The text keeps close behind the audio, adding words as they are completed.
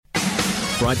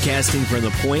Broadcasting from the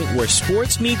point where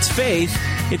sports meets faith,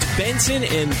 it's Benson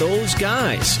and Those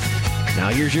Guys. Now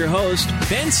here's your host,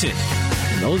 Benson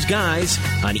and Those Guys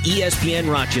on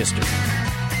ESPN Rochester.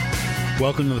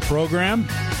 Welcome to the program.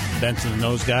 Benson and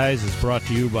Those Guys is brought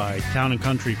to you by Town &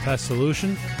 Country Pest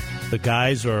Solution. The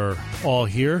guys are all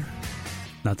here.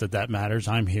 Not that that matters.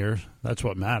 I'm here. That's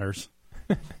what matters.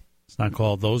 It's not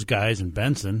called Those Guys and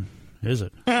Benson, is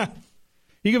it?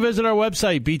 You can visit our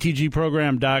website,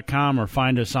 btgprogram.com, or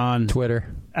find us on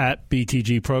Twitter at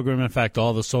btgprogram. In fact,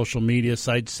 all the social media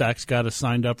sites. Zach's got us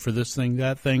signed up for this thing,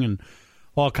 that thing, and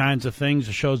all kinds of things.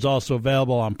 The show's also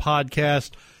available on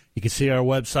podcast. You can see our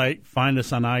website. Find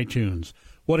us on iTunes.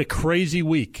 What a crazy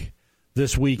week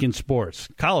this week in sports.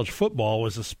 College football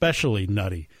was especially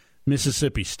nutty.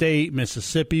 Mississippi State,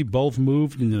 Mississippi both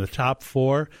moved into the top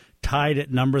four, tied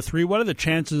at number 3. What are the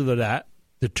chances of that?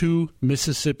 The two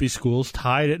Mississippi schools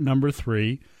tied at number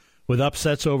 3 with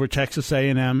upsets over Texas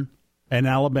A&M and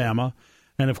Alabama.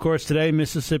 And, of course, today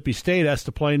Mississippi State has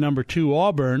to play number 2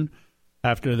 Auburn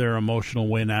after their emotional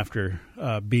win after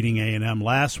beating A&M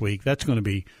last week. That's going to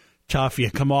be tough.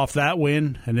 You come off that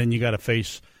win, and then you got to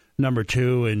face number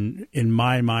 2, and in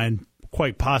my mind,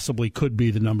 quite possibly could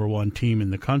be the number 1 team in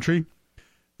the country.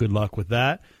 Good luck with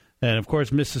that. And, of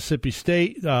course, Mississippi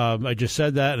State, I just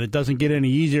said that, and it doesn't get any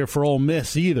easier for Ole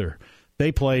Miss either.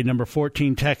 They played number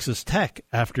 14 Texas Tech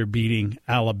after beating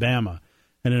Alabama.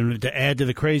 And then to add to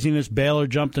the craziness, Baylor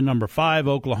jumped to number 5.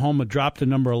 Oklahoma dropped to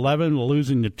number 11,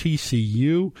 losing to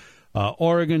TCU.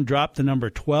 Oregon dropped to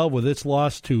number 12 with its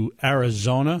loss to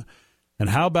Arizona. And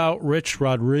how about Rich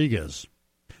Rodriguez?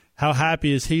 How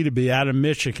happy is he to be out of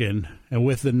Michigan and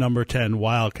with the number 10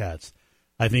 Wildcats?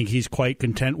 I think he's quite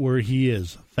content where he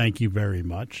is. Thank you very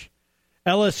much.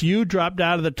 LSU dropped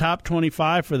out of the top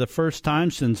 25 for the first time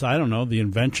since, I don't know, the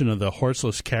invention of the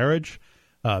horseless carriage,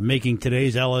 making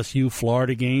today's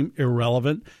LSU-Florida game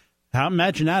irrelevant.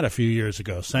 Imagine that a few years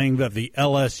ago, saying that the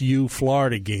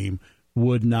LSU-Florida game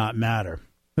would not matter.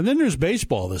 And then there's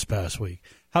baseball this past week.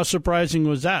 How surprising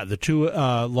was that? The two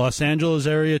Los Angeles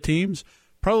area teams,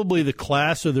 probably the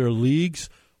class of their leagues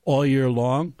all year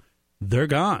long, they're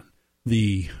gone.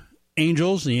 The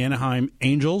Angels, the Anaheim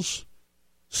Angels,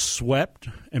 swept,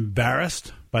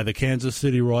 embarrassed by the Kansas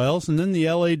City Royals, and then the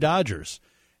L.A. Dodgers.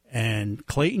 And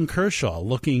Clayton Kershaw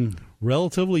looking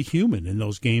relatively human in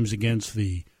those games against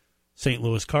the St.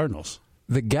 Louis Cardinals.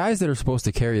 The guys that are supposed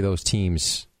to carry those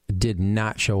teams did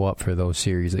not show up for those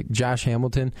series. Like Josh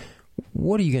Hamilton,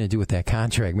 what are you going to do with that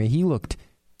contract? Man, he looked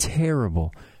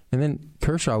terrible. And then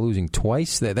Kershaw losing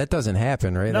twice, that doesn't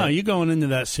happen, right? No, you're going into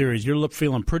that series. You're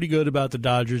feeling pretty good about the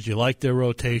Dodgers. You like their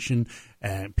rotation,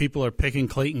 and people are picking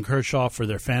Clayton Kershaw for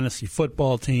their fantasy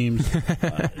football teams.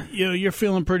 You're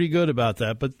feeling pretty good about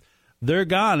that, but they're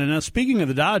gone. And now, speaking of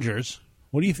the Dodgers,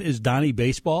 what do you is Donnie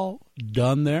Baseball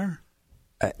done there?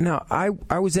 No, I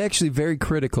was actually very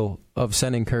critical of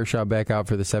sending Kershaw back out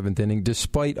for the 7th inning,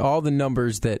 despite all the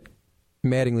numbers that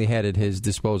Mattingly had at his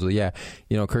disposal. Yeah,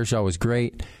 Kershaw was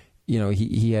great.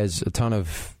 He has a ton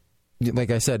of,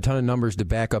 like I said, a ton of numbers to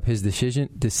back up his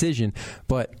decision.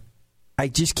 But I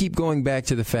just keep going back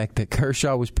to the fact that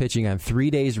Kershaw was pitching on 3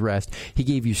 days rest. He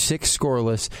gave you 6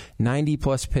 scoreless,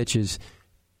 90-plus pitches.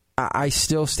 I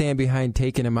still stand behind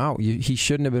taking him out. He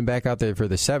shouldn't have been back out there for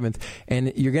the 7th.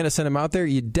 And you're going to send him out there?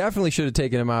 You definitely should have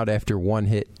taken him out after one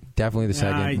hit. Definitely the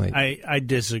second. I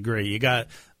disagree. You got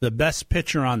the best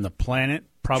pitcher on the planet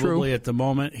probably at the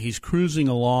moment. He's cruising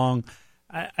along.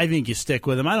 I think you stick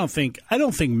with him. I don't think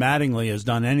Mattingly has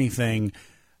done anything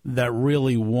that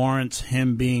really warrants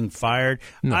him being fired.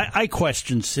 No. I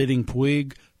question sitting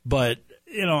Puig, but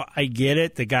I get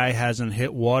it. The guy hasn't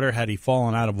hit water had he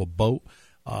fallen out of a boat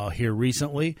here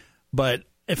recently. But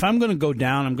if I'm going to go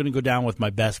down, I'm going to go down with my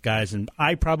best guys, and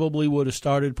I probably would have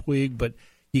started Puig, but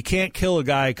you can't kill a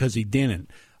guy because he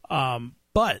didn't.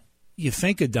 But you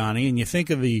think of Donnie, and you think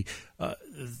of the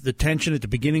tension at the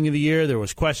beginning of the year. There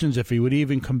was questions if he would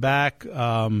even come back. You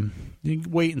can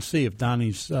wait and see if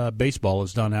Donnie's baseball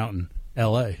is done out in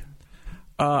L.A.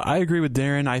 I agree with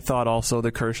Darren. I thought also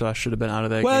that Kershaw should have been out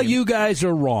of that game. Well, you guys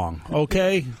are wrong,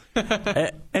 okay?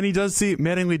 And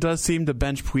Mattingly does seem to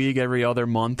bench Puig every other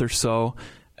month or so.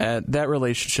 That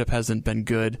relationship hasn't been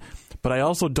good. But I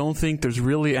also don't think there's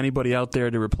really anybody out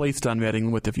there to replace Don Mattingly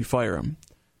with if you fire him.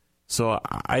 So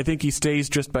I think he stays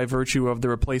just by virtue of the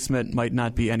replacement might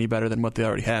not be any better than what they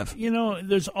already have.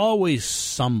 There's always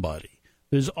somebody.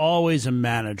 There's always a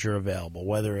manager available,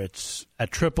 whether it's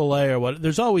at AAA or what.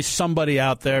 There's always somebody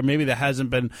out there, maybe that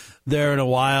hasn't been there in a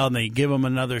while, and they give them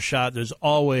another shot. There's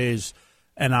always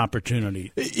an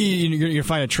opportunity. You're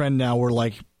finding a trend now where,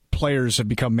 players have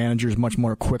become managers much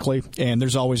more quickly, and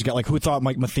there's always got, like, who thought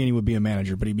Mike Matheny would be a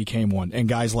manager, but he became one, and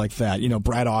guys like that.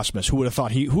 Brad Ausmus, who would have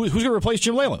thought who's going to replace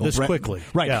Jim Leyland? Quickly,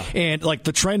 right? Yeah. And like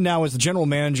the trend now is the general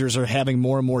managers are having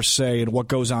more and more say in what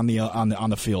goes on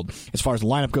the field as far as the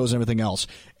lineup goes and everything else.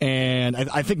 And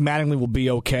I think Mattingly will be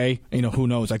okay. Who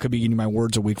knows? I could be getting my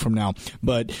words a week from now,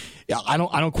 but I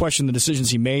don't question the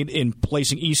decisions he made in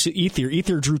placing Ethier.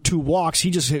 Ethier drew 2 walks. He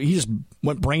just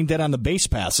went brain dead on the base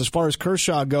pass. As far as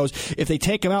Kershaw goes, if they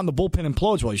take him out and the bullpen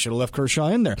implodes, well, you should have left Kershaw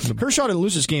in there. Kershaw didn't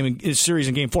lose his series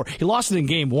in Game 4. He lost it in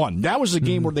Game 1. That was the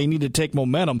game where they needed to take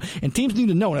momentum, and teams need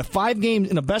to know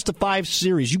in a best of 5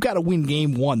 series, you got to win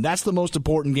Game 1. That's the most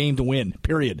important game to win.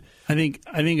 Period. I think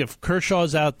if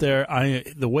Kershaw's out there,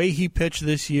 the way he pitched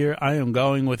this year, I am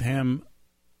going with him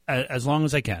as long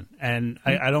as I can, and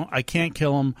I can't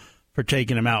kill him for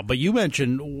taking him out. But you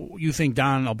mentioned you think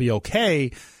Don will be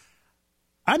okay.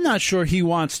 I'm not sure he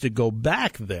wants to go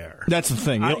back there. That's the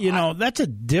thing. That's a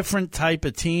different type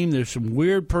of team. There's some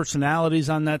weird personalities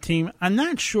on that team. I'm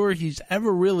not sure he's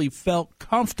ever really felt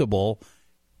comfortable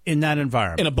in that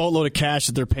environment. In a boatload of cash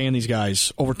that they're paying these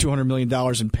guys, over $200 million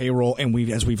in payroll, and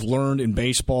as we've learned in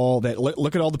baseball, that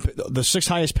look at all the 6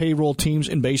 highest payroll teams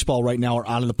in baseball right now are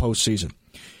out of the postseason.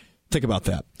 Think about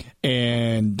that.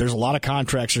 And there's a lot of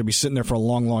contracts that are going to be sitting there for a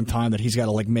long, long time that he's got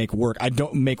to make work. I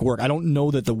don't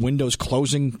know that the window's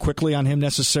closing quickly on him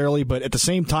necessarily, but at the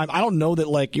same time, I don't know that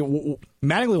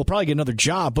Mattingly will probably get another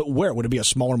job, but where? Would it be a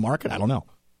smaller market? I don't know.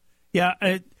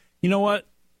 Yeah, you know what?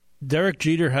 Derek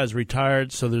Jeter has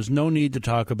retired, so there's no need to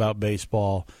talk about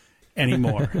baseball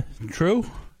anymore. True?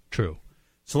 True.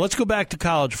 So let's go back to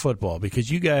college football because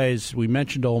you guys, we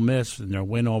mentioned Ole Miss and their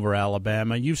win over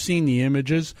Alabama. You've seen the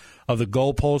images of the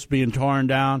goalposts being torn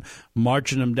down,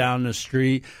 marching them down the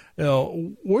street.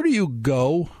 Where do you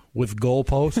go with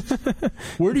goalposts?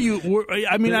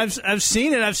 I've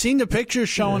seen it. I've seen the pictures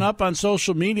showing up on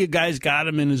social media. Guy's got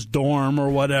him in his dorm or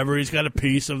whatever. He's got a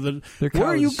piece of the. Where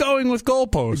are you going with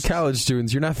goalposts? College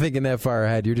students, you're not thinking that far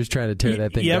ahead. You're just trying to tear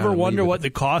that thing down. You ever wonder what the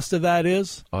cost of that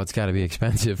is? Oh, it's got to be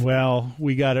expensive. Well,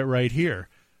 we got it right here.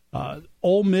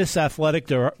 Ole Miss athletic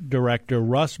director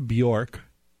Russ Bjork. I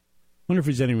wonder if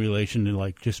he's any relation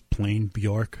to just plain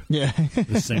Bjork,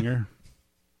 the singer.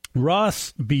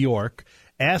 Russ Bjork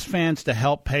asked fans to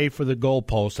help pay for the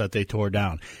goalposts that they tore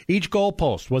down. Each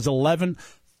goalpost was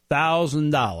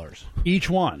 $11,000, each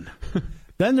one.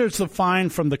 Then there's the fine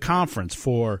from the conference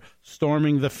for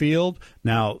storming the field.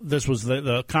 Now, this was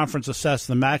the conference assessed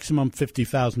the maximum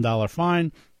 $50,000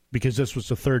 fine because this was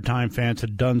the third time fans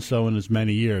had done so in as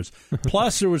many years.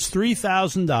 Plus, there was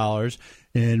 $3,000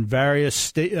 in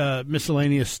various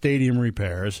miscellaneous stadium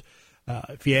repairs.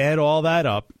 If you add all that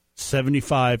up,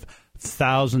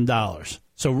 $75,000.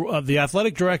 So the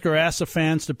athletic director asked the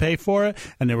fans to pay for it,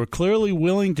 and they were clearly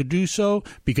willing to do so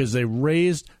because they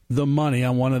raised the money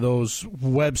on one of those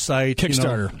websites.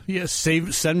 Kickstarter.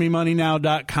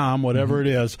 SendMeMoneyNow.com, whatever it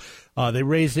is. They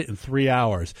raised it in 3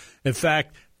 hours. In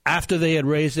fact, after they had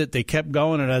raised it, they kept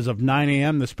going, and as of 9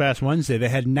 a.m. this past Wednesday, they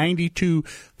had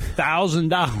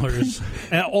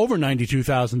 $92,000, over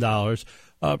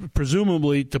 $92,000,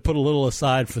 presumably to put a little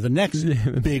aside for the next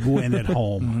big win at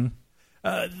home.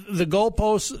 The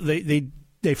goalposts,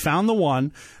 they found the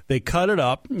one, they cut it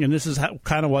up, and this is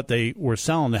kind of what they were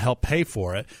selling to help pay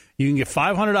for it. You can get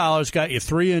 $500, got you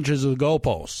 3 inches of the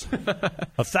goalposts.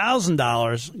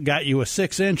 $1,000 got you a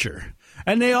 6-incher.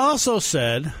 And they also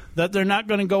said that they're not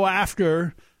going to go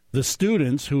after the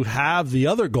students who have the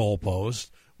other goalpost,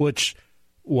 which,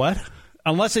 what?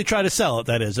 Unless they try to sell it,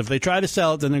 that is. If they try to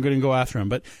sell it, then they're going to go after them.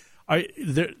 But are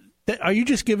you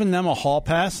just giving them a hall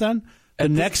pass then? The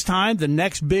next time, the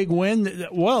next big win,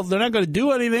 well, they're not going to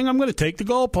do anything. I'm going to take the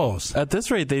goalposts. At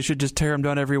this rate, they should just tear them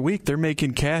down every week. They're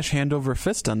making cash hand over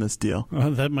fist on this deal.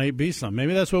 That might be something.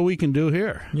 Maybe that's what we can do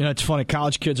here. It's funny.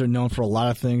 College kids are known for a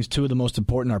lot of things. 2 of the most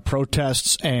important are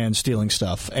protests and stealing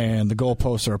stuff. And the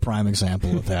goalposts are a prime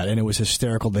example of that. And it was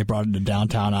hysterical. They brought it to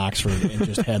downtown Oxford and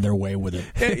just had their way with it.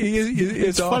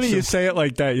 It's funny you say it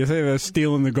like that. You say they're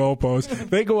stealing the goalposts.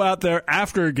 They go out there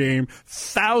after a game,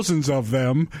 thousands of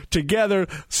them together,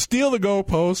 steal the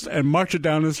goalpost and march it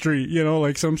down the street,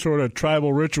 like some sort of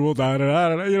tribal ritual. They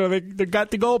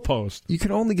got the goalpost. You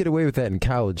can only get away with that in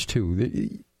college,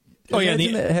 too.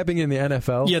 Isn't that happening in the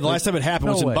NFL? Yeah, the last time it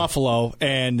happened was in Buffalo,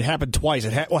 and it happened twice.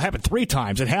 It happened 3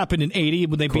 times. It happened in '80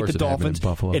 when they beat the Dolphins.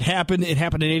 It happened in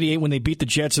 '88 when they beat the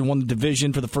Jets and won the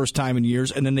division for the first time in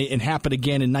years, and then it happened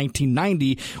again in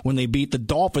 1990 when they beat the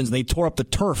Dolphins and they tore up the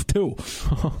turf too.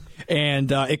 And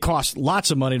it cost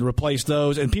lots of money to replace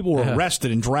those, and people were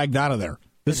arrested and dragged out of there.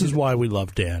 This is why we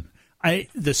love Dan.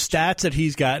 The stats that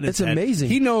he's got, it's amazing.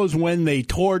 He knows when they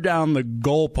tore down the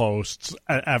goalposts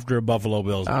after a Buffalo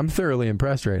Bills game. I'm thoroughly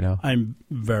impressed right now. I'm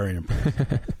very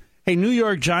impressed. Hey, New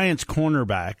York Giants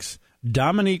cornerbacks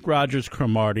Dominique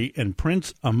Rodgers-Cromartie and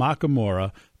Prince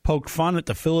Amakamura poked fun at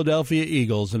the Philadelphia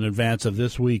Eagles in advance of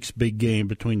this week's big game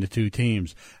between the two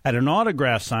teams. At an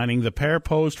autograph signing, the pair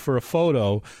posed for a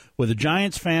photo with a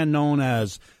Giants fan known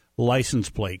as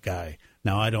License Plate Guy.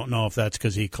 Now, I don't know if that's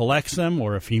because he collects them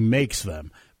or if he makes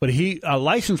them. But a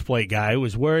license plate guy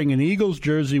was wearing an Eagles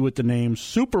jersey with the name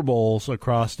Super Bowls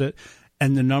across it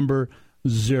and the number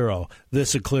 0.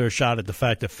 This a clear shot at the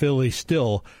fact that Philly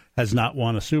still has not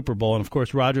won a Super Bowl. And, of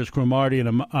course, Rodgers-Cromartie and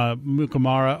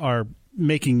Mukamara are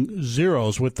making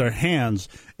zeros with their hands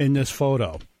in this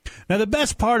photo. Now, the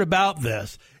best part about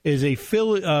this is a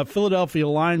Philadelphia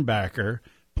linebacker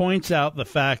points out the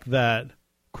fact that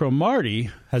Cromartie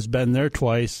has been there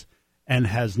twice and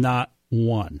has not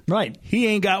won. Right. He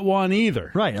ain't got one either.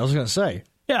 Right. I was going to say.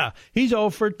 Yeah, he's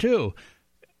 0 for 2.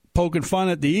 Poking fun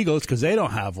at the Eagles because they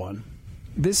don't have one.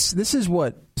 This is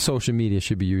what social media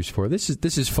should be used for. This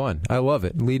is fun. I love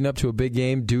it. Leading up to a big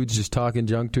game, dudes just talking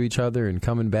junk to each other and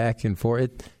coming back and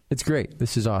forth. It's great.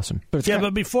 This is awesome.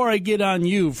 But before I get on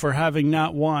you for having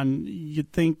not won,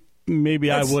 you'd think maybe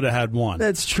I would have had one.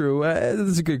 That's true.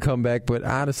 That's a good comeback, but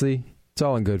honestly, it's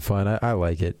all in good fun. I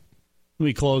like it. Let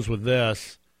me close with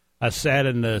this. I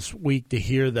saddened this week to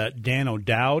hear that Dan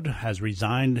O'Dowd has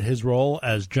resigned his role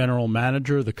as general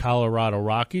manager of the Colorado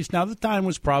Rockies. Now, the time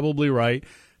was probably right.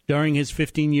 During his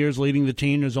 15 years leading the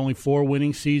team, there's only 4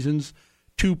 winning seasons,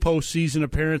 2 postseason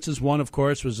appearances. One, of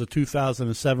course, was the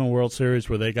 2007 World Series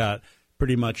where they got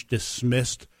pretty much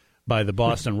dismissed by the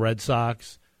Boston Red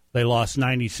Sox. They lost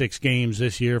 96 games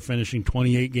this year, finishing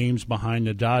 28 games behind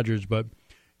the Dodgers. But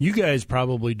you guys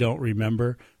probably don't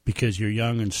remember because you're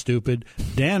young and stupid.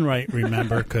 Dan might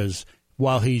remember because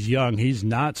while he's young, he's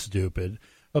not stupid.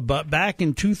 But back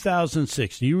in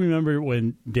 2006, do you remember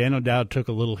when Dan O'Dowd took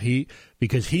a little heat?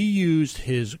 Because he used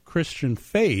his Christian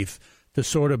faith to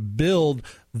sort of build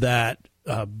that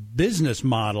business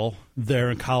model there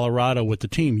in Colorado with the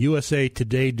team. USA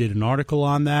Today did an article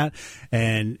on that,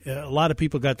 and a lot of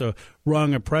people got the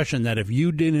wrong impression that if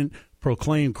you didn't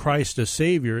proclaim Christ as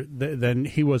Savior, then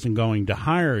he wasn't going to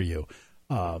hire you.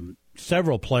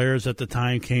 Several players at the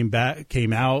time came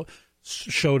out,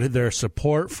 showed their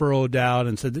support for O'Dowd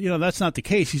and said, that's not the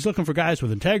case. He's looking for guys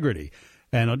with integrity.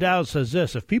 And O'Dowd says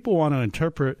this: if people want to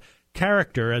interpret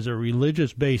character as a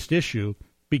religious-based issue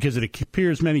because it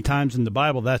appears many times in the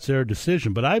Bible, that's their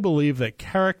decision. But I believe that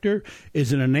character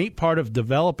is an innate part of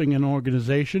developing an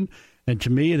organization, and to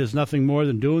me it is nothing more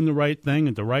than doing the right thing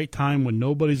at the right time when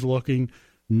nobody's looking.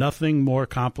 Nothing more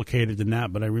complicated than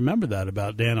that. But I remember that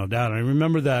about Dan O'Dowd. I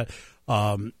remember that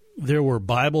there were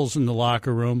Bibles in the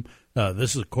locker room.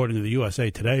 This is according to the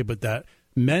USA Today, but that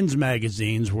men's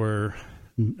magazines were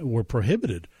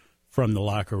prohibited from the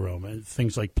locker room, and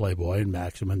things like Playboy and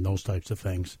Maxim and those types of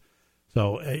things.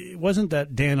 So it wasn't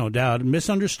that Dan O'Dowd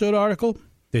misunderstood article.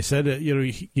 They said that,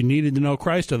 you needed to know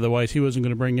Christ, otherwise he wasn't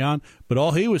going to bring you on. But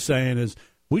all he was saying is,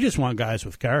 we just want guys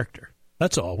with character.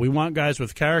 That's all. We want guys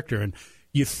with character. And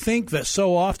you think that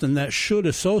so often that should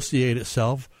associate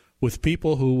itself with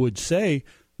people who would say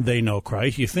they know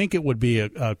Christ. You think it would be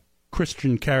a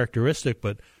Christian characteristic,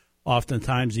 but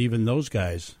oftentimes even those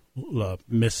guys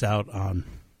miss out on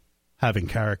having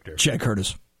character. Jack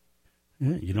Curtis.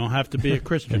 Yeah, you don't have to be a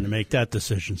Christian to make that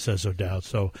decision, says O'Dowd.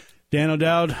 So, Dan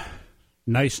O'Dowd,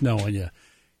 nice knowing you.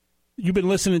 You've been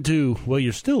listening to, well,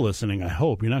 you're still listening, I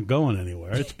hope. You're not going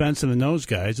anywhere. It's Benson and those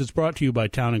guys. It's brought to you by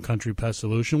Town & Country Pest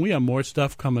Solution. We have more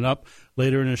stuff coming up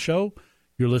later in the show.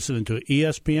 You're listening to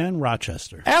ESPN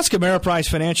Rochester. Ask Ameriprise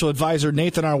financial advisor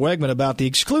Nathan R. Wegman about the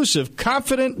exclusive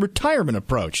Confident Retirement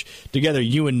Approach. Together,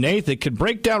 you and Nathan can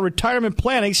break down retirement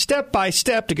planning step by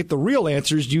step to get the real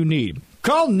answers you need.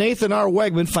 Call Nathan R.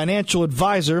 Wegman, financial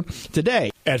advisor,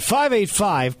 today at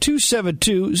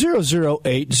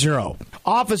 585-272-0080.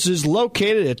 Offices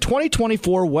located at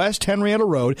 2024 West Henrietta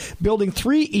Road, Building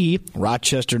 3E,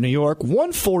 Rochester, New York,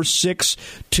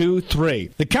 14623.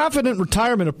 The Confident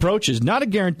Retirement Approach is not a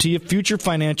guarantee of future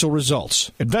financial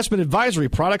results. Investment advisory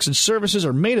products and services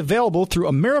are made available through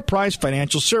Ameriprise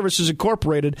Financial Services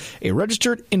Incorporated, a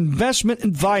registered investment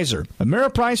advisor.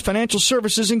 Ameriprise Financial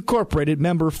Services Incorporated,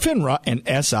 member FINRA and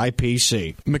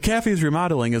SIPC. McAfee's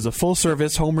Remodeling is a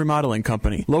full-service home remodeling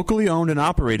company, locally owned and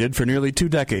operated for nearly 2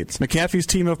 decades. McAfee's McAfee's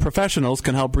team of professionals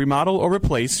can help remodel or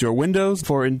replace your windows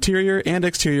for interior and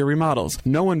exterior remodels.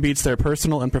 No one beats their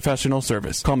personal and professional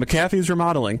service. Call McAfee's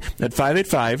Remodeling at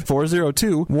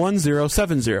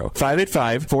 585-402-1070,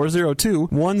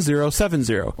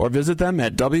 585-402-1070, or visit them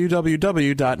at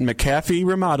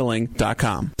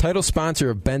www.mcafeeremodeling.com. Title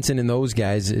sponsor of Benson and Those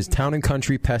Guys is Town &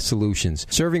 Country Pest Solutions.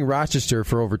 Serving Rochester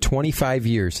for over 25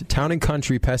 years, Town &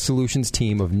 Country Pest Solutions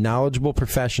team of knowledgeable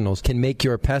professionals can make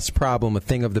your pest problem a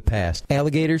thing of the past.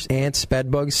 Alligators, ants,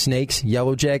 bedbugs, snakes,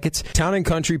 yellow jackets. Town &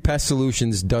 Country Pest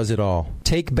Solutions does it all.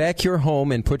 Take back your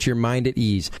home and put your mind at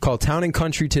ease. Call Town &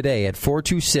 Country today at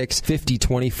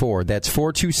 426-5024. That's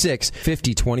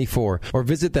 426-5024. Or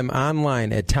visit them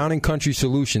online at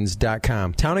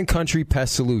townandcountrysolutions.com. Town & Country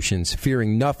Pest Solutions,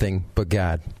 fearing nothing but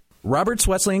God. Roberts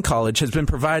Wesleyan College has been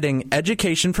providing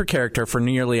education for character for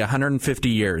nearly 150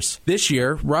 years. This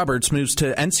year, Roberts moves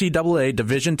to NCAA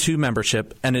Division II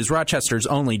membership and is Rochester's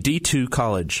only D2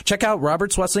 college. Check out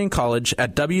Roberts Wesleyan College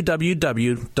at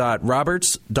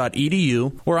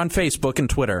www.roberts.edu or on Facebook and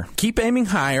Twitter. Keep aiming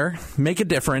higher. Make a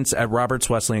difference at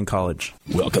Roberts Wesleyan College.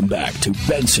 Welcome back to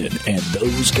Benson and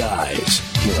Those Guys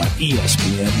here on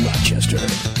ESPN Rochester.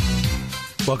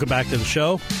 Welcome back to the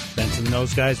show. Benson and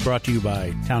Those Guys brought to you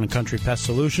by Town & Country Pest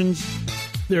Solutions.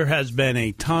 There has been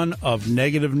a ton of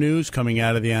negative news coming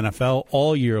out of the NFL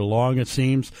all year long, it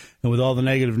seems. And with all the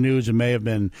negative news, it may have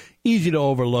been easy to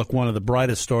overlook one of the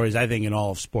brightest stories, I think, in all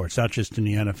of sports, not just in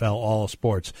the NFL, all of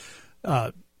sports.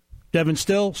 Devin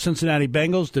Still, Cincinnati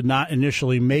Bengals, did not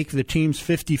initially make the team's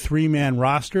 53-man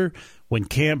roster when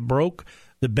camp broke.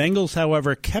 The Bengals,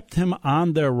 however, kept him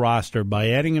on their roster by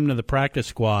adding him to the practice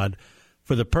squad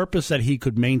for the purpose that he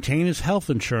could maintain his health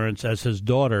insurance as his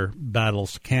daughter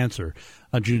battles cancer.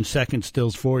 On June 2nd,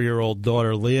 Still's 4-year-old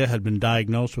daughter, Leah, had been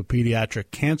diagnosed with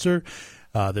pediatric cancer.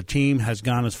 The team has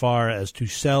gone as far as to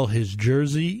sell his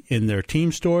jersey in their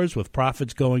team stores, with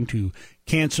profits going to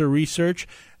cancer research.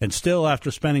 And Still, after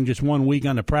spending just 1 week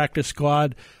on the practice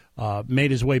squad,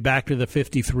 made his way back to the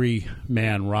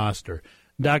 53-man roster.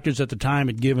 Doctors at the time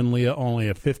had given Leah only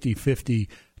a 50-50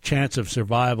 chance of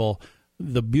survival.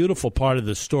 The beautiful part of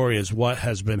the story is what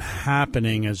has been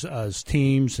happening as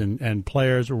teams and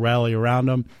players rally around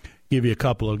him. Give you a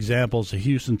couple of examples. The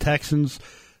Houston Texans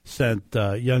sent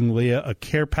young Leah a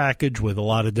care package with a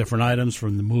lot of different items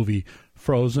from the movie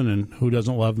Frozen, and who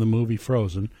doesn't love the movie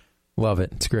Frozen? Love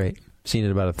it. It's great. Seen it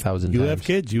about 1,000 times. You have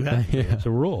kids. You have kids. Yeah. It's a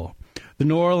rule. The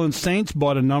New Orleans Saints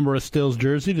bought a number of Stills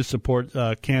jersey to support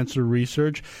cancer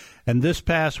research. And this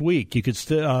past week, you could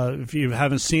still, if you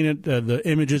haven't seen it, the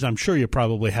images, I'm sure you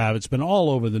probably have. It's been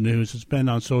all over the news. It's been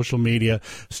on social media.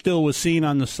 Still was seen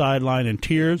on the sideline in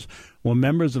tears when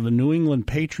members of the New England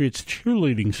Patriots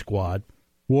cheerleading squad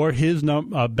wore his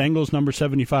Bengals number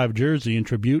 75 jersey in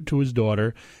tribute to his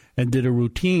daughter and did a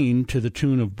routine to the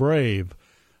tune of Brave.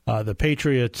 The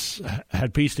Patriots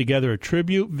had pieced together a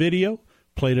tribute video,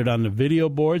 played it on the video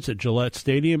boards at Gillette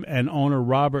Stadium, and owner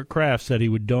Robert Kraft said he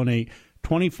would donate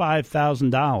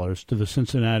 $25,000 to the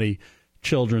Cincinnati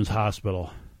Children's Hospital.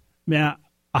 Man,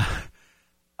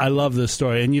 I love this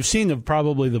story. And you've seen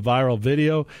probably the viral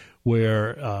video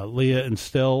where Leah and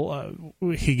Still,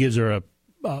 he gives her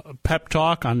a pep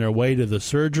talk on their way to the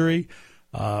surgery.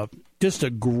 Just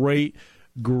a great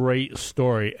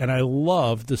story. And I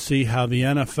love to see how the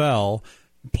NFL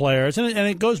players, and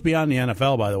it goes beyond the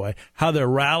NFL, by the way, how they're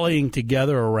rallying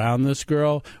together around this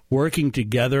girl, working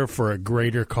together for a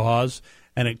greater cause.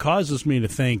 And it causes me to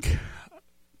think,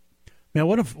 man,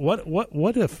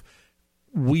 what if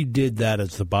we did that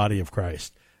as the body of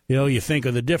Christ? You know, you think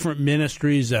of the different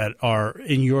ministries that are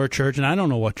in your church, and I don't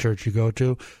know what church you go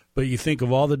to, but you think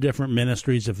of all the different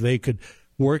ministries, if they could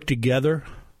work together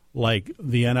like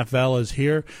the NFL is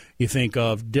here. You think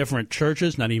of different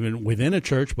churches, not even within a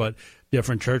church, but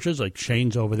different churches, like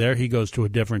Shane's over there. He goes to a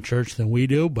different church than we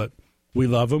do, but we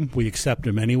love him. We accept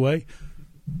him anyway.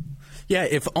 Yeah,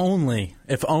 if only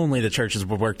the churches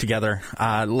would work together,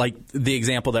 like the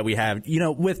example that we have. You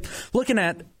know, with looking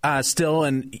at Still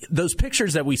and those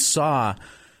pictures that we saw,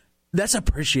 that's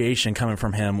appreciation coming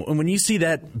from him. And when you see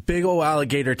that big old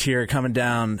alligator tear coming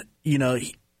down, you know,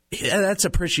 that's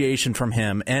appreciation from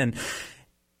him. And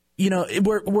you know,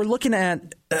 we're looking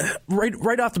at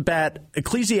right off the bat,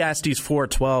 Ecclesiastes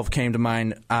 4:12 came to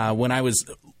mind when I was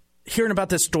hearing about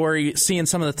this story, seeing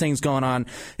some of the things going on.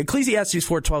 Ecclesiastes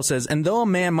 4:12 says, "And though a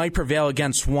man might prevail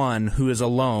against one who is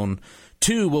alone,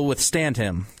 two will withstand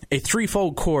him. A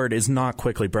threefold cord is not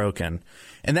quickly broken."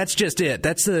 And that's just it.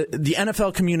 That's the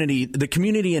NFL community, the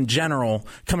community in general,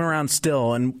 coming around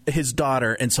Still and his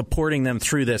daughter and supporting them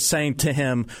through this, saying to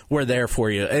him, "We're there for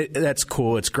you." That's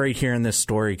cool. It's great hearing this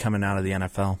story coming out of the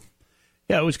NFL.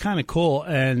 Yeah, it was kind of cool,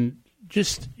 and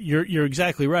just you're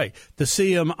exactly right. To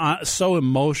see him so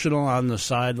emotional on the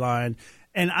sideline,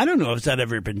 and I don't know if that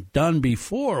ever been done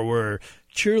before, where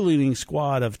cheerleading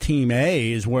squad of Team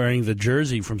A is wearing the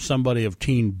jersey from somebody of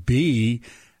Team B.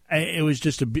 It was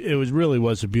just really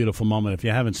was a beautiful moment. If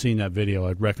you haven't seen that video,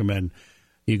 I'd recommend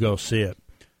you go see it.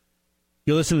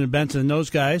 You're listening to Benson and Those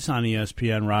Guys on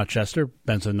ESPN Rochester.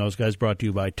 Benson and Those Guys brought to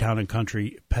you by Town &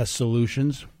 Country Pest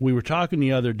Solutions. We were talking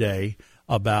the other day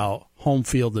about home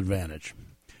field advantage.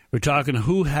 We're talking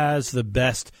who has the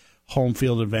best home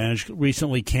field advantage.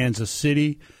 Recently, Kansas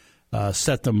City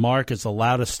set the mark as the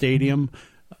loudest stadium,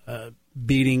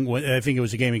 beating, I think it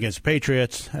was a game against the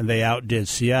Patriots, and they outdid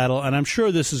Seattle. And I'm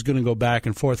sure this is going to go back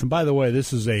and forth. And by the way,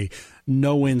 this is a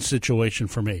no-win situation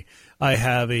for me. I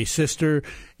have a sister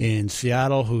in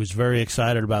Seattle who's very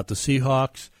excited about the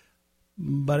Seahawks,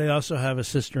 but I also have a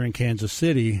sister in Kansas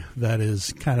City that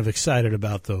is kind of excited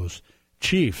about those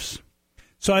Chiefs.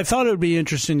 So I thought it would be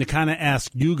interesting to kind of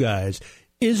ask you guys,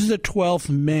 is the 12th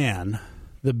man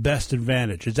the best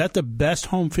advantage? Is that the best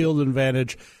home field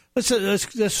advantage?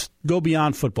 Let's go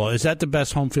beyond football. Is that the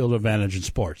best home field advantage in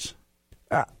sports?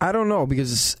 I don't know,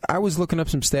 because I was looking up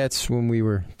some stats when we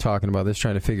were talking about this,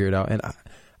 trying to figure it out, and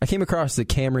I came across the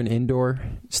Cameron Indoor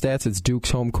stats. It's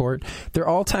Duke's home court. Their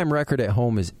all-time record at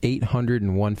home is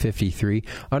 800-153.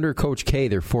 Under Coach K,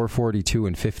 they're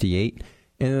 442-58.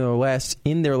 And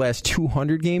in their last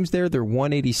 200 games they're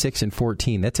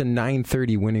 186-14. That's a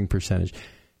 .930 winning percentage.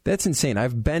 That's insane.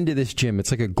 I've been to this gym.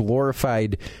 It's like a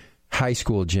glorified high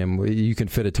school gym where you can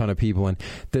fit a ton of people in.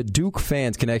 The Duke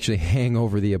fans can actually hang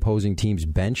over the opposing team's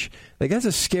bench. Like, that's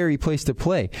a scary place to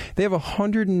play. They have a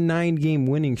 109-game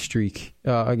winning streak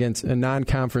against a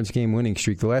non-conference game winning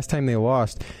streak. The last time they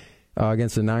lost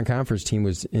against a non-conference team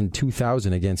was in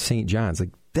 2000 against St. John's. Like,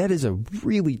 that is a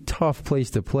really tough place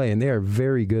to play, and they are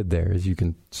very good there, as you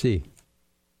can see.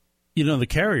 You know, the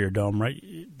Carrier Dome right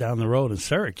down the road in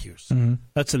Syracuse. Mm-hmm.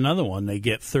 That's another one. They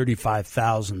get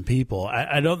 35,000 people.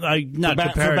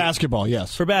 For basketball,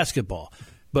 yes. For basketball.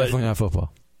 But definitely not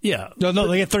football. Yeah. No,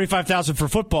 they get 35,000 for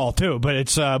football, too, but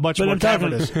it's much more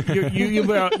cavernous.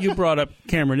 You brought up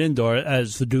Cameron Indoor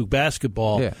as the Duke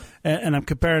basketball, yeah. And I'm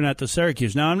comparing that to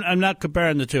Syracuse. Now, I'm not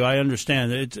comparing the two. I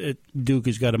understand that Duke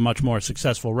has got a much more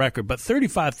successful record, but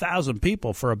 35,000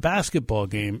 people for a basketball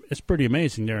game is pretty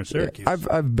amazing there in Syracuse. Yeah,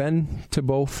 I've been to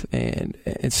both, and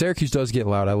Syracuse does get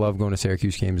loud. I love going to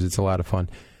Syracuse games. It's a lot of fun.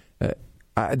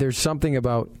 There's something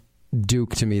about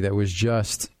Duke to me that was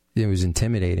just... It was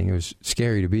intimidating. It was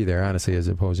scary to be there, honestly, as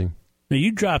opposing. Now,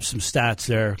 you dropped some stats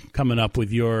there coming up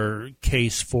with your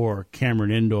case for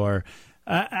Cameron Indoor.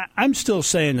 I'm still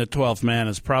saying the 12th man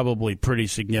is probably pretty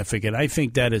significant. I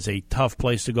think that is a tough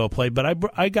place to go play, but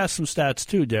I got some stats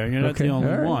too, Darren. You're not the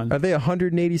only one. Are they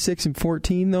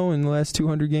 186-14, though, in the last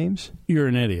 200 games? You're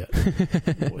an idiot.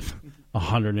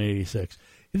 186.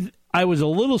 I was a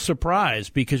little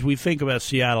surprised because we think about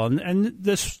Seattle, and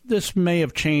this may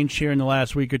have changed here in the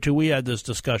last week or two. We had this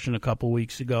discussion a couple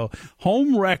weeks ago.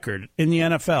 Home record in the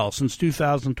NFL since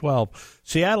 2012,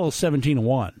 Seattle is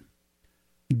 17-1.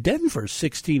 Denver's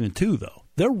 16-2, though.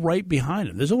 They're right behind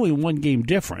them. There's only one game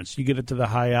difference. You get it to the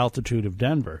high altitude of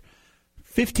Denver.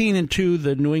 15-2,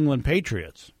 the New England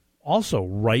Patriots, also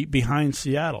right behind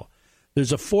Seattle.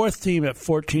 There's a fourth team at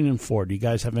 14-4. Do you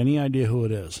guys have any idea who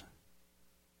it is?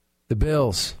 The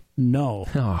Bills. No.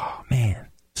 Oh, man.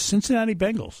 Cincinnati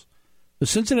Bengals. The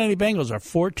Cincinnati Bengals are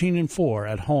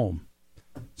 14-4 at home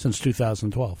since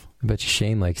 2012. I bet you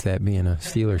Shane likes that, being a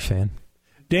Steelers fan.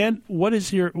 Dan, what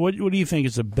do you think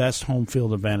is the best home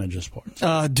field advantage in sports?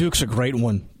 Duke's a great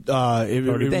one.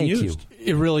 Thank you.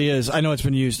 It really is. I know it's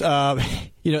been used. The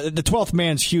 12th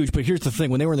man's huge, but here's the thing: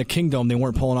 when they were in the Kingdome, they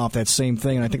weren't pulling off that same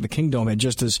thing, and I think the Kingdome was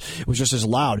just as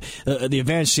loud. The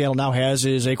advantage Seattle now has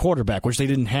is a quarterback, which they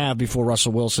didn't have before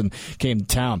Russell Wilson came to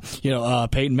town.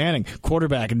 Peyton Manning,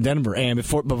 quarterback in Denver, and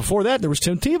before that, there was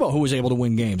Tim Tebow, who was able to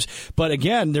win games. But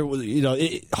again,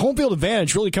 home field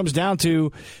advantage really comes down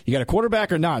to you got a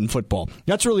quarterback or not in football.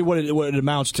 That's really what it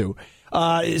amounts to.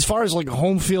 As far as like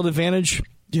home field advantage.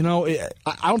 I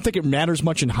don't think it matters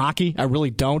much in hockey. I really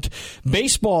don't.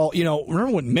 Baseball,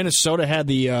 remember when Minnesota had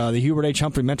the Hubert H.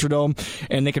 Humphrey Metrodome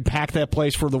and they could pack that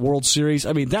place for the World Series?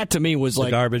 I mean, that to me was like...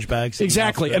 The garbage bags.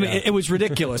 Exactly. I mean, it was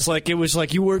ridiculous. It was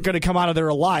like you weren't going to come out of there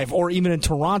alive. Or even in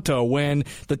Toronto when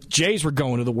the Jays were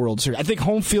going to the World Series. I think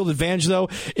home field advantage, though,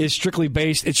 is strictly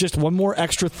based. It's just one more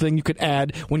extra thing you could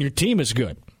add when your team is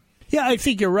good. Yeah, I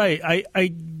think you're right.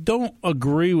 I don't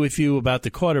agree with you about the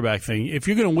quarterback thing. If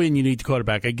you're going to win, you need the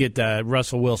quarterback. I get that.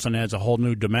 Russell Wilson adds a whole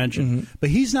new dimension. Mm-hmm. But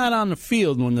he's not on the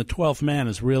field when the 12th man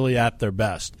is really at their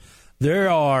best. they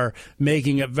are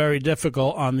making it very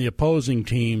difficult on the opposing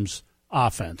team's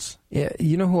offense. Yeah,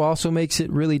 you know who also makes it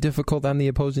really difficult on the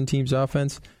opposing team's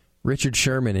offense? Richard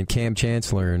Sherman and Cam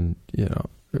Chancellor, and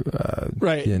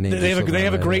right. Yeah, they have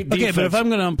a great defense. Okay, but if I'm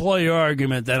going to employ your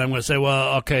argument, then I'm going to say,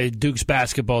 well, okay, Duke's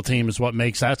basketball team is what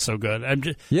makes that so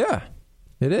good. Yeah.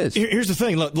 It is. Here's the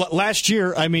thing. Look, last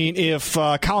year, I mean, if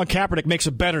Colin Kaepernick makes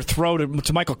a better throw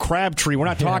to Michael Crabtree, we're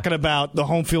not talking about the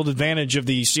home field advantage of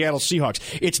the Seattle Seahawks.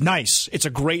 It's nice. It's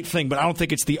a great thing, but I don't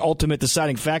think it's the ultimate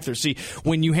deciding factor. See,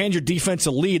 when you hand your defense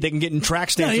a lead, they can get in track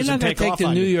stances and take off on you. You're not going to take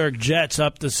the New York Jets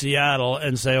up to Seattle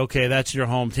and say, okay, that's your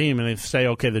home team, and they say,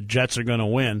 okay, the Jets are going to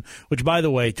win, which, by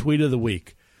the way, tweet of the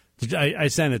week. I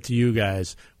sent it to you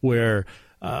guys where –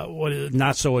 what is it,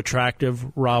 not so attractive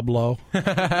Rob Lowe?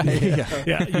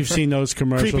 Yeah, you've seen those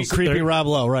commercials. Creepy Rob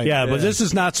Lowe, right? Yeah, but this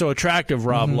is not so attractive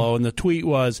Rob Lowe, and the tweet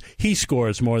was he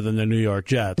scores more than the New York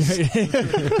Jets.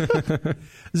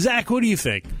 Zach, what do you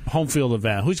think? Home field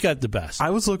advantage. Who's got the best?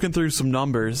 I was looking through some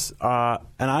numbers, and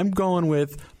I'm going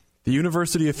with the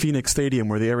University of Phoenix Stadium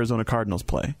where the Arizona Cardinals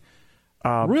play.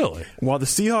 Really? While the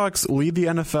Seahawks lead the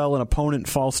NFL in opponent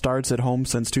false starts at home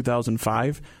since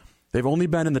 2005. They've only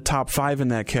been in the top 5 in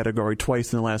that category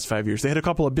twice in the last 5 years. They had a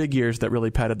couple of big years that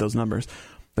really padded those numbers.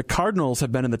 The Cardinals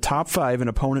have been in the top 5 in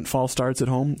opponent false starts at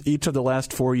home each of the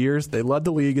last 4 years. They led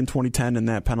the league in 2010 in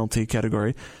that penalty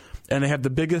category. And they have the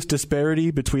biggest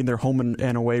disparity between their home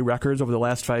and away records over the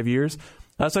last 5 years.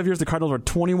 Last 5 years, the Cardinals are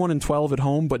 21-12 at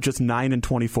home, but just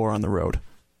 9-24 on the road.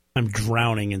 I'm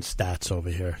drowning in stats over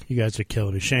here. You guys are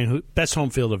killing me. Shane, best home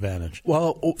field advantage?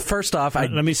 Well, first off,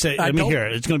 let me hear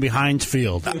it. It's going to be Heinz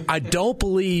Field. I don't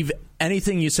believe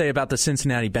anything you say about the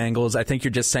Cincinnati Bengals. I think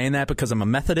you're just saying that because I'm a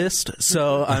Methodist,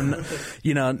 so I'm,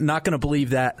 not going to believe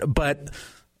that. But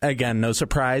again, no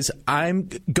surprise. I'm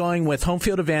going with home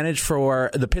field advantage for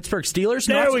the Pittsburgh Steelers.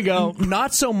 There we go.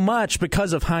 Not so much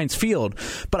because of Heinz Field,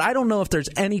 but I don't know if there's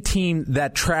any team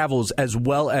that travels as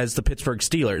well as the Pittsburgh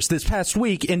Steelers. This past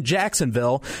week in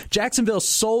Jacksonville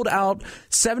sold out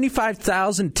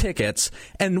 75,000 tickets,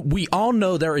 and we all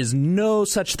know there is no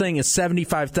such thing as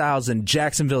 75,000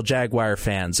 Jacksonville Jaguar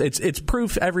fans. It's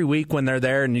proof every week when they're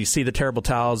there and you see the terrible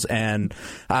towels and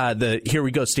the "Here we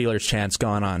go Steelers" chants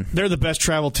going on. They're the best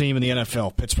travel team in the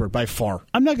NFL, Pittsburgh, by far.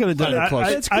 I'm not going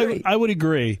to. I would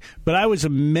agree, but I was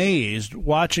amazed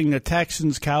watching the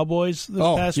Texans Cowboys this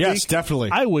past week. Yes, definitely.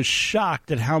 I was shocked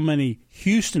at how many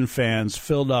Houston fans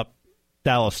filled up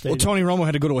Dallas Stadium. Well, Tony Romo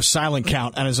had to go to a silent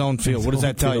count on his own field. What does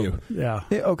that tell you? Yeah.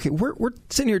 Okay, we're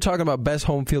sitting here talking about best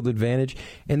home field advantage,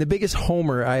 and the biggest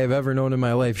homer I have ever known in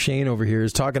my life, Shane over here,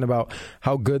 is talking about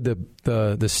how good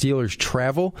the Steelers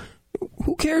travel.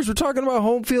 Who cares? We're talking about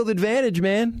home field advantage,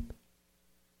 man.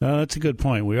 No, that's a good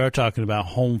point. We are talking about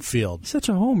home field. Such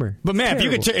a homer. But man,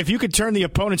 if you could turn the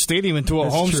opponent's stadium into a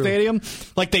home stadium,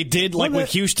 like they did, with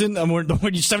Houston, when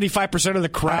 75% of the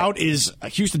crowd is a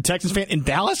Houston Texans fan in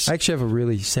Dallas. I actually have a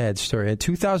really sad story. In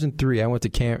 2003, I went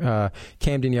to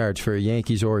Camden Yards for a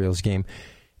Yankees-Orioles game.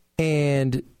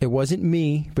 And it wasn't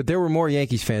me, but there were more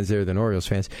Yankees fans there than Orioles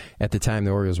fans. At the time,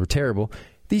 the Orioles were terrible.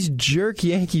 These jerk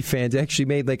Yankee fans actually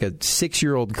made like a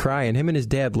 6-year-old cry, and him and his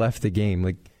dad left the game.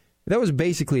 Like, that was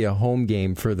basically a home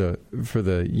game for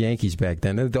the Yankees back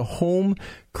then. The home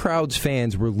crowd's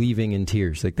fans were leaving in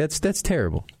tears. Like, that's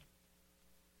terrible.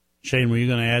 Shane, were you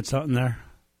going to add something there?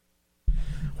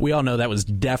 We all know that was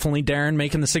definitely Darren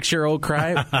making the 6-year-old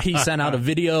cry. He sent out a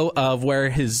video of where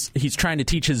he's trying to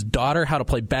teach his daughter how to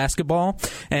play basketball,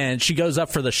 and she goes up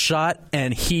for the shot,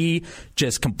 and he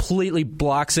just completely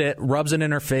blocks it, rubs it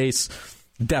in her face.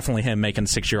 Definitely him making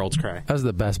 6-year-olds cry. That was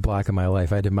the best block of my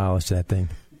life. I demolished that thing.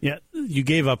 Yeah, you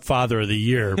gave up Father of the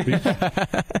Year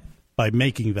by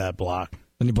making that block.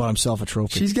 And he bought himself a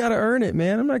trophy. She's got to earn it,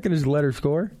 man. I'm not going to just let her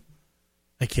score.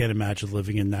 I can't imagine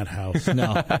living in that house.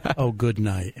 No. Oh, good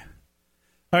night.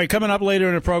 All right, coming up later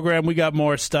in the program, we got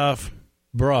more stuff.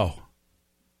 Bro,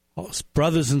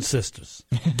 brothers and sisters,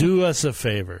 do us a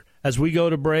favor. As we go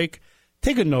to break,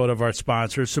 take a note of our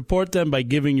sponsors. Support them by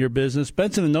giving your business.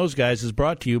 Benson and Those Guys is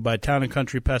brought to you by Town &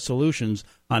 Country Pest Solutions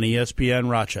on ESPN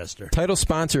Rochester. Title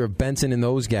sponsor of Benson and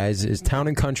Those Guys is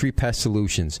Town & Country Pest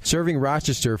Solutions. Serving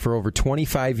Rochester for over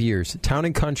 25 years,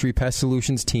 Town & Country Pest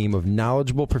Solutions team of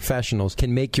knowledgeable professionals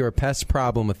can make your pest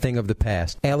problem a thing of the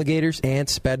past. Alligators,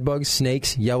 ants, bedbugs,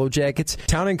 snakes, yellow jackets,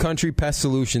 Town & Country Pest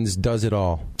Solutions does it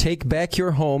all. Take back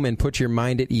your home and put your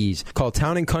mind at ease. Call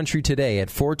Town & Country today at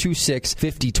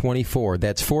 426-5024.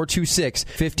 That's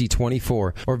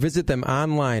 426-5024. Or visit them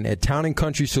online at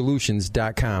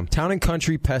townandcountrysolutions.com. Town &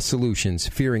 Country Pest Solutions,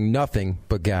 fearing nothing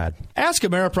but God. Ask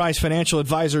Ameriprise financial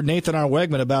advisor Nathan R.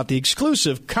 Wegman about the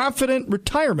exclusive Confident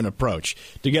Retirement Approach.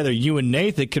 Together, you and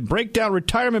Nathan can break down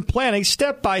retirement planning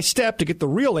step by step to get the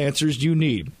real answers you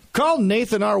need. Call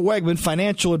Nathan R. Wegman,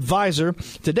 financial advisor,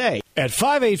 today at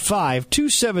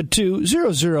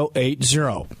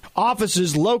 585-272-0080.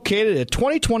 Offices located at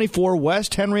 2024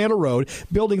 West Henrietta Road,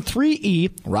 Building 3E,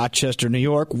 Rochester, New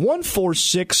York,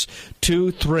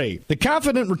 14623. The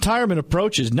Confident Retirement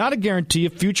Approach is not a guarantee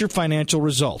of future financial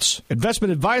results.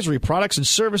 Investment advisory products and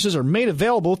services are made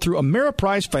available through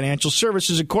Ameriprise Financial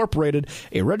Services Incorporated,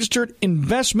 a registered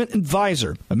investment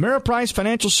advisor. Ameriprise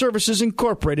Financial Services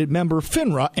Incorporated, member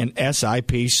FINRA and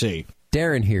SIPC.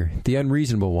 Darren here, the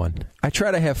unreasonable one. I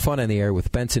try to have fun on the air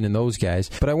with Benson and those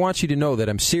guys, but I want you to know that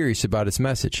I'm serious about its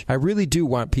message. I really do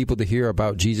want people to hear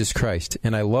about Jesus Christ,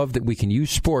 and I love that we can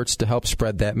use sports to help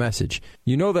spread that message.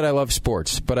 You know that I love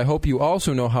sports, but I hope you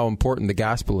also know how important the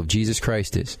gospel of Jesus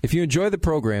Christ is. If you enjoy the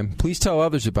program, please tell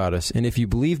others about us, and if you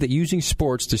believe that using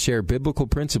sports to share biblical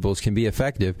principles can be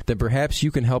effective, then perhaps you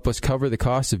can help us cover the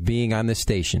cost of being on this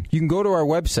station. You can go to our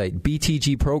website,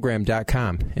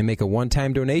 btgprogram.com, and make a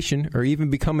one-time donation or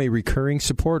even become a recurring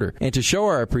supporter. And to show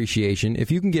our appreciation, if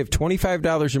you can give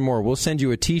 $25 or more, we'll send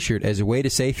you a t-shirt as a way to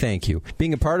say thank you.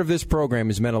 Being a part of this program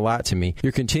has meant a lot to me.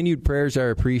 Your continued prayers are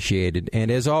appreciated. And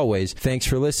as always, thanks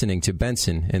for listening to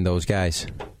Benson and those guys.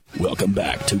 Welcome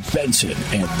back to Benson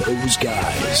and Those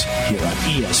Guys here on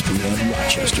ESPN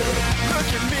Rochester.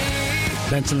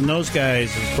 Benson and Those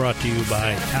Guys is brought to you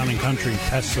by Town & Country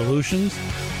Pest Solutions.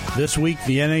 This week,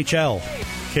 the NHL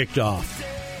kicked off.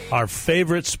 Our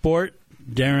favorite sport.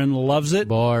 Darren loves it.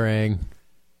 Boring.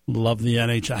 Love the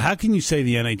NHL. How can you say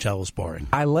the NHL is boring?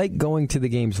 I like going to the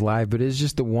games live, but it's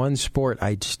just the one sport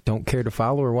I just don't care to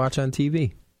follow or watch on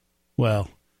TV. Well,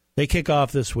 they kick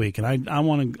off this week, and I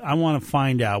want to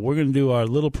find out. We're going to do our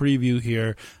little preview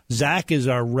here. Zach is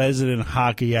our resident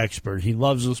hockey expert. He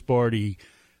loves the sport. He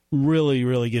really,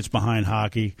 really gets behind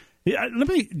hockey.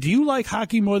 Do you like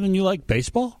hockey more than you like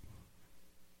baseball?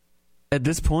 At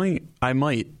this point, I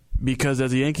might. Because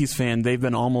as a Yankees fan, they've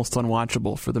been almost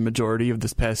unwatchable for the majority of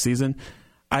this past season.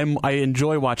 I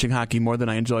enjoy watching hockey more than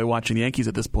I enjoy watching the Yankees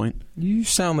at this point. You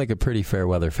sound like a pretty fair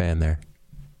weather fan there.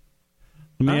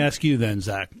 Let me ask you then,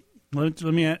 Zach. I want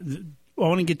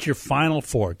to get your final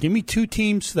four. Give me two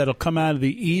teams that'll come out of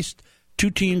the East, two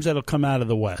teams that'll come out of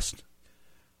the West.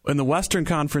 In the Western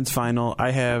Conference Final, I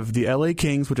have the LA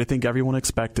Kings, which I think everyone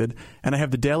expected, and I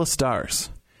have the Dallas Stars.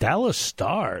 Dallas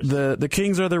Stars. The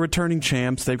Kings are the returning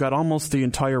champs. They've got almost the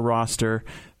entire roster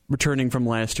returning from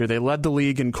last year. They led the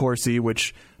league in Corsi,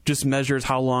 which just measures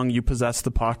how long you possess the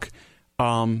puck.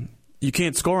 You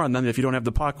can't score on them if you don't have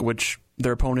the puck, which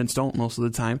their opponents don't most of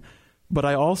the time. But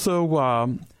I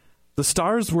also the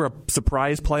Stars were a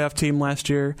surprise playoff team last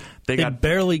year. They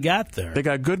barely got there. They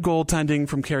got good goaltending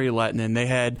from Kari Lehtinen. They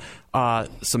had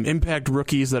some impact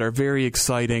rookies that are very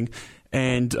exciting.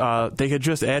 And they had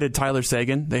just added Tyler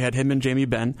Seguin. They had him and Jamie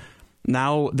Benn.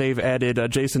 Now they've added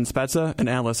Jason Spezza and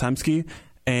Ales Hemsky.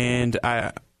 And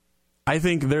I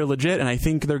think they're legit, and I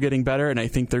think they're getting better, and I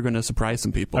think they're going to surprise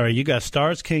some people. All right, you got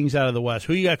Stars, Kings out of the West.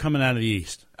 Who you got coming out of the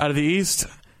East? Out of the East,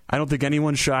 I don't think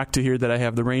anyone's shocked to hear that I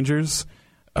have the Rangers.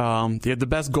 They have the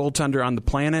best goaltender on the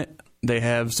planet. They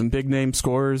have some big-name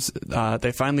scorers.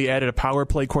 They finally added a power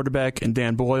play quarterback in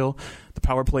Dan Boyle. The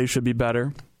power play should be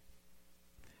better.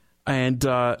 And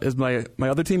as my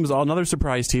other team is another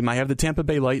surprise team, I have the Tampa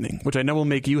Bay Lightning, which I know will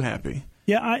make you happy.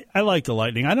 Yeah, I like the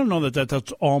Lightning. I don't know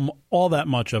that's all that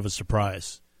much of a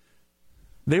surprise.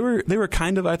 They were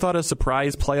kind of, I thought, a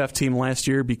surprise playoff team last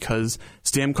year because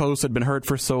Stamkos had been hurt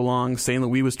for so long. St.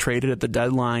 Louis was traded at the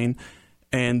deadline.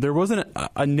 And there wasn't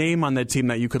a name on that team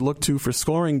that you could look to for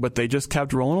scoring, but they just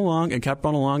kept rolling along,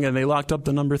 and they locked up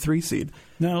the number 3 seed.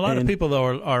 Now, a lot of people,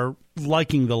 though, are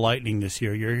liking the Lightning this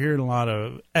year. You're hearing a lot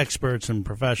of experts and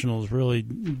professionals really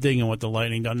digging what the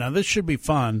Lightning done. Now, this should be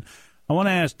fun. I want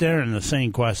to ask Darren the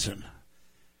same question.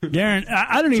 Darren,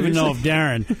 I don't even know if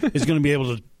Darren is going to be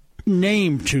able to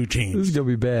name two teams. This is going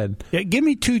to be bad. Yeah, give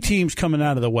me two teams coming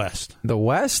out of the West. The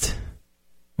West?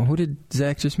 Well, who did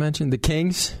Zach just mention? The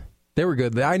Kings? They were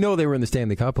good. I know they were in the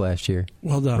Stanley Cup last year.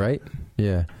 Well done. Right?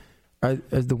 Yeah. Are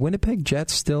the Winnipeg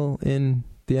Jets still in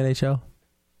the NHL?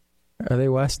 Are they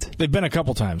West? They've been a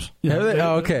couple times. Yeah,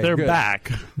 okay. They're good. back.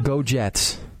 Go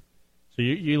Jets. So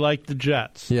you like the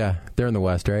Jets? Yeah. They're in the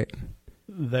West, right?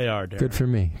 They are, Darren.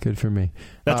 Good for me.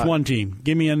 That's one team.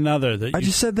 Give me another. I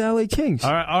just said the LA Kings.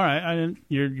 All right.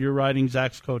 You're riding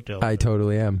Zach's coattails. I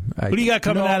totally am. Who do you got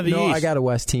coming out of the East? I got a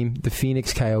West team, the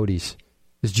Phoenix Coyotes.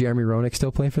 Does Jeremy Roenick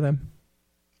still play for them?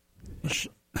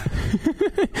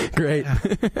 Great.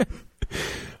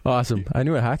 Awesome. I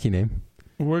knew a hockey name.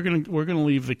 We're gonna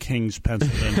leave the Kings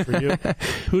penciled in for you.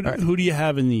 Who do you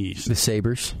have in the East? The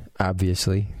Sabres,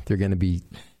 obviously. They're going to be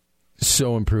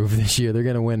so improved this year. They're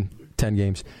going to win 10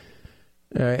 games.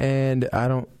 And I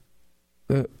don't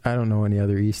know any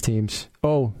other East teams.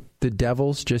 Oh, the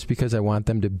Devils, just because I want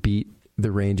them to beat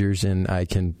the Rangers, and I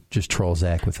can just troll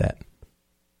Zach with that.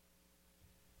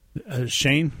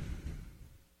 Shane?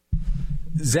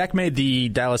 Zach made the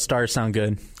Dallas Stars sound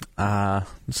good,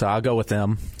 so I'll go with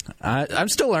them. I'm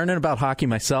still learning about hockey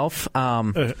myself.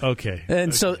 Okay.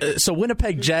 And so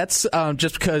Winnipeg Jets,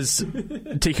 just because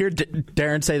to hear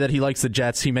Darren say that he likes the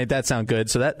Jets, he made that sound good.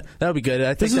 So that would be good.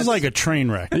 I think this is like a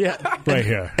train wreck. Yeah, right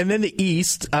here. And then the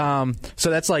East, so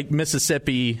that's like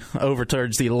Mississippi over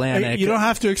towards the Atlantic. You don't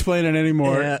have to explain it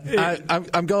anymore. Yeah,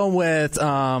 I'm going with.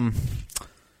 Can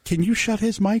you shut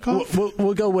his mic off?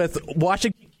 We'll go with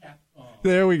Washington.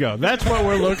 There we go. That's what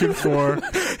we're looking for,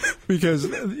 because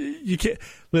you can't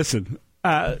listen.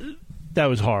 That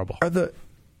was horrible.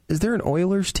 Is there an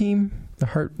Oilers team?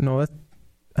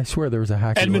 I swear there was a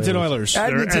hockey. Edmonton Oilers.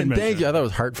 Edmonton. Thank you. I thought it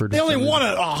was Hartford. They only won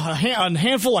a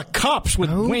handful of cups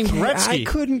with Wayne Gretzky. I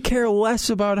couldn't care less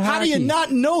about hockey. How do you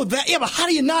not know that? Yeah, but how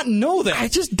do you not know that? I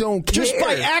just don't care. Just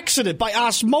by accident, by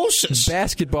osmosis.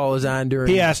 Basketball is on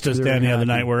during. He asked us, Dan, the other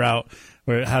night.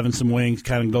 We're having some wings,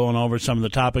 kind of going over some of the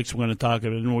topics we're going to talk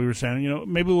about. And we were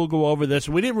saying, maybe we'll go over this.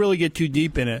 We didn't really get too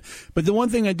deep in it. But the one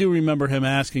thing I do remember him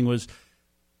asking was,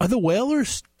 are the Whalers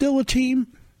still a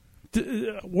team?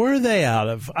 Where are they out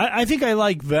of? I think I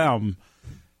like them.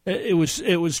 It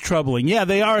was troubling. Yeah,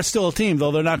 they are still a team,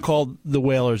 though they're not called the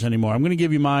Whalers anymore. I'm going to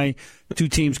give you my two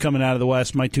teams coming out of the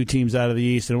West, my two teams out of the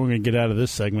East, and we're going to get out of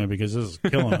this segment because this is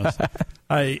killing us.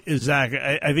 Zach,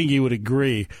 I think you would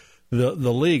agree.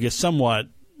 The league is somewhat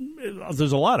 –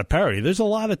 there's a lot of parity. There's a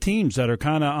lot of teams that are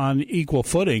kind of on equal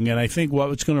footing, and I think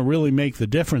what's going to really make the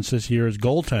difference this year is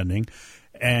goaltending.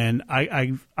 And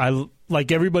I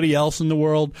like everybody else in the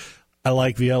world, I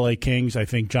like the L.A. Kings. I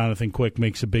think Jonathan Quick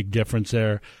makes a big difference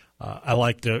there. I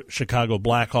like the Chicago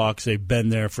Blackhawks. They've been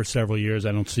there for several years.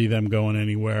 I don't see them going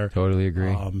anywhere. Totally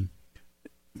agree.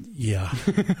 Yeah.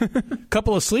 A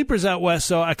couple of sleepers out west,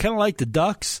 so I kind of like the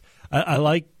Ducks. I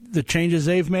like the changes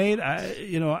they've made.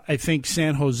 I think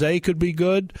San Jose could be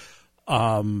good.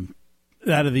 Out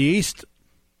of the East,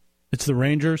 it's the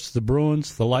Rangers, the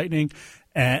Bruins, the Lightning,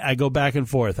 and I go back and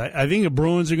forth. I think the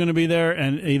Bruins are going to be there,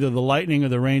 and either the Lightning or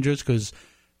the Rangers, because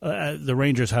the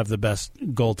Rangers have the best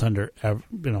goaltender ever.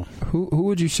 Who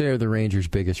would you say are the Rangers'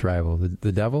 biggest rival?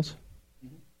 The Devils?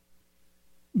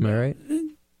 Am I right?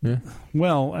 Yeah.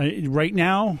 Well, right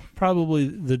now, probably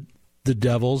the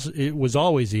Devils. It was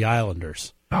always the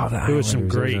Islanders. Oh, the Islanders. It was some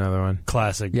great another one.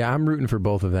 Classic. Yeah, I'm rooting for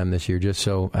both of them this year just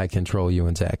so I control you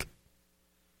and Zach.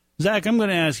 Zach, I'm going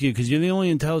to ask you, because you're the only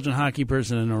intelligent hockey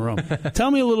person in the room. Tell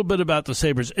me a little bit about the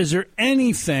Sabres. Is there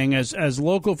anything, as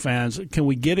local fans, can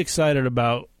we get excited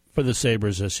about for the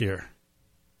Sabres this year?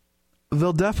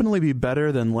 They'll definitely be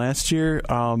better than last year,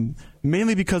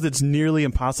 mainly because it's nearly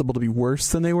impossible to be worse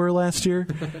than they were last year.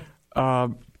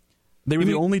 They were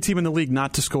the only team in the league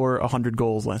not to score 100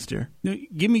 goals last year.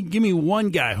 Give me one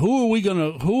guy.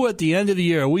 Who at the end of the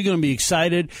year are we going to be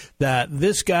excited that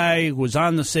this guy was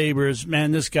on the Sabres?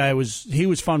 Man, he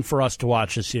was fun for us to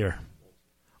watch this year.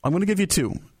 I'm going to give you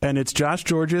two, and it's Josh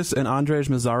Georges and Andrej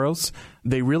Meszaros.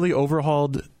 They really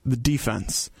overhauled the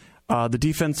defense. The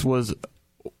defense was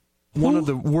one of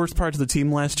the worst parts of the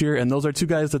team last year, and those are two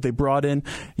guys that they brought in.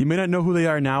 You may not know who they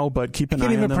are now, but keep an eye on them.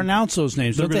 I can't even pronounce those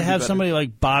names. Don't they have somebody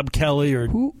like Bob Kelly or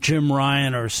Jim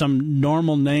Ryan or some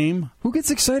normal name? Who gets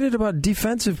excited about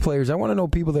defensive players? I want to know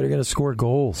people that are going to score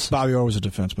goals. Bobby Orr was a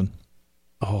defenseman.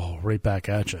 Oh, right back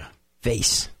at you.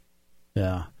 Face.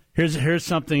 Yeah. Here's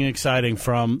something exciting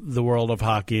from the world of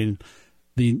hockey.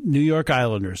 The New York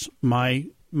Islanders, my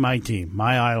team,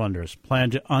 my Islanders,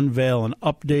 plan to unveil an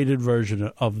updated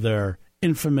version of their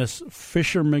infamous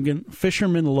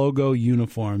fisherman logo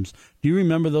uniforms. Do you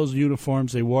remember those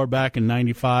uniforms they wore back in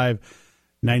 95,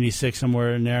 96,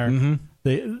 somewhere in there?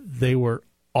 Mm-hmm. They were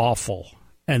awful,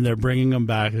 and they're bringing them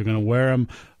back. They're going to wear them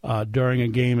during a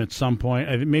game at some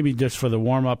point, maybe just for the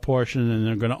warm-up portion, and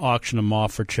they're going to auction them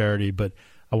off for charity, but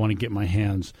I want to get my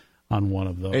hands on one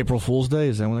of those. April Fool's Day,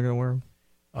 is that when they're going to wear them?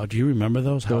 Do you remember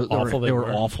those? How awful they were?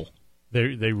 They were awful.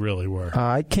 They really were.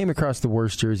 I came across the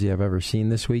worst jersey I've ever seen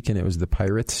this week, and it was the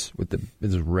Pirates with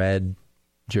this red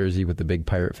jersey with the big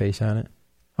pirate face on it.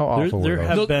 How awful there were those?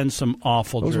 There have been some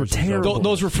awful those jerseys. Were terrible.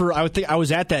 Those were for. I would think I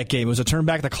was at that game. It was a turn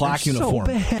back the clock uniform.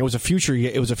 So bad. It was a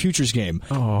futures game.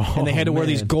 Oh, and they had to wear man.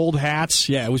 these gold hats.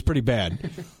 Yeah, it was pretty bad.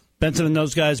 Benson and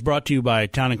those guys brought to you by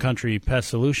Town & Country Pest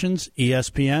Solutions,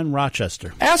 ESPN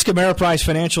Rochester. Ask Ameriprise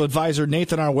financial advisor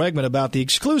Nathan R. Wegman about the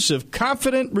exclusive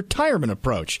Confident Retirement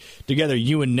Approach. Together,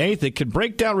 you and Nathan can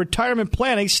break down retirement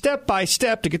planning step by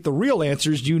step to get the real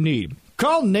answers you need.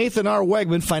 Call Nathan R.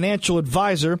 Wegman, financial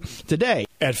advisor, today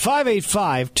at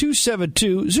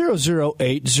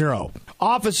 585-272-0080.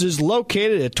 Offices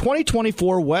located at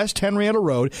 2024 West Henrietta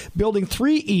Road, Building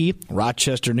 3E,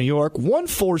 Rochester, New York,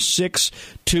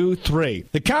 14623.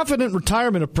 The Confident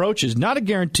Retirement Approach is not a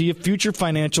guarantee of future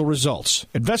financial results.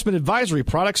 Investment advisory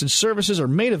products and services are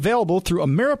made available through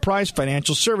Ameriprise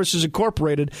Financial Services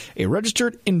Incorporated, a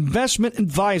registered investment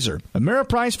advisor.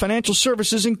 Ameriprise Financial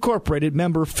Services Incorporated,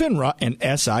 member FINRA and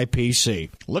SIPC.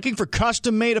 Looking for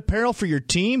custom-made apparel for your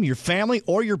team, your family,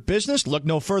 or your business? Look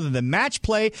no further than Match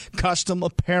Play Custom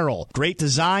Apparel. Great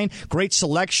design, great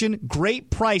selection, great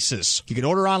prices. You can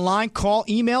order online, call,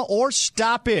 email, or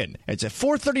stop in. It's at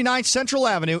 439 Central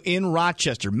Avenue in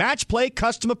Rochester. Match Play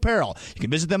Custom Apparel. You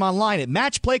can visit them online at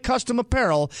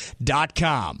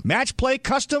matchplaycustomapparel.com.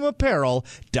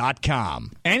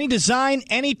 matchplaycustomapparel.com. Any design,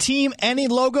 any team, any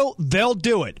logo, they'll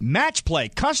do it.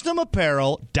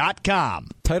 matchplaycustomapparel.com.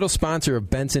 Title sponsor of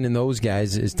Benson and those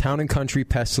guys is Town & Country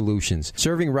Pest Solutions.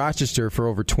 Serving Rochester for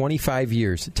over 25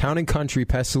 years, Town & Country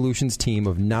Pest Solutions team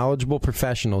of knowledgeable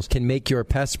professionals can make your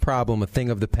pest problem a thing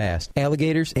of the past.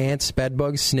 Alligators, ants,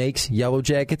 bedbugs, snakes, yellow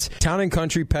jackets, Town &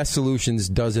 Country Pest Solutions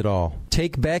does it all.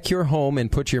 Take back your home and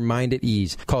put your mind at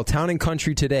ease. Call Town &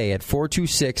 Country today at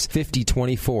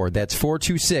 426-5024. That's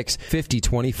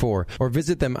 426-5024. Or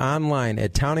visit them online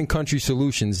at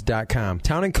townandcountrysolutions.com.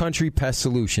 Town & Country Pest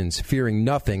Solutions, fearing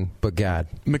nothing but God.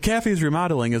 McAfee's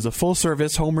Remodeling is a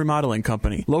full-service home remodeling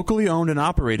company, locally owned and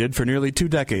operated for nearly 2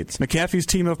 decades. McAfee's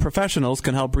team of professionals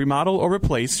can help remodel or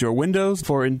replace your windows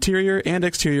for interior and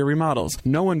exterior remodels.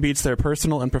 No one beats their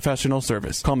personal and professional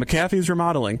service. Call McAfee's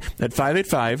Remodeling at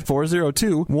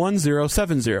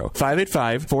 585-402-1070,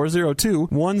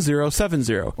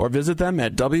 585-402-1070, or visit them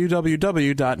at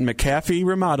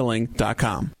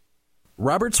www.mcafeeremodeling.com.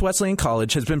 Roberts Wesleyan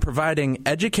College has been providing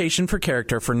education for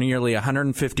character for nearly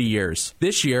 150 years.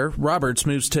 This year, Roberts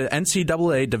moves to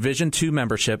NCAA Division II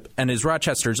membership and is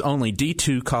Rochester's only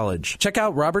D2 college. Check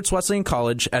out Roberts Wesleyan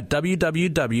College at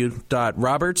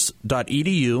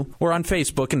www.roberts.edu or on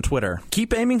Facebook and Twitter.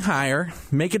 Keep aiming higher.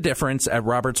 Make a difference at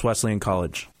Roberts Wesleyan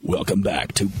College. Welcome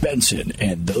back to Benson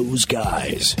and those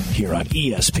guys here on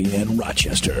ESPN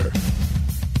Rochester.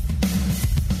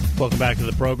 Welcome back to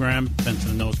the program.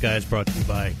 Benson and those guys brought to you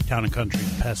by Town & Country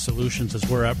Pest Solutions. As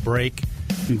we're at break,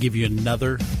 we give you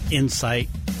another insight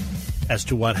as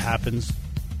to what happens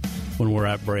when we're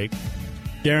at break.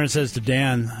 Darren says to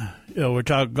Dan, we're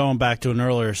going back to an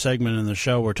earlier segment in the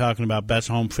show. We're talking about best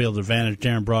home field advantage.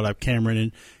 Darren brought up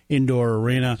Cameron Indoor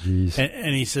Arena.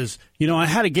 And he says, I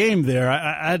had a game there.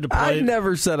 I had to play. I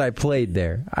never said I played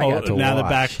there. I got to now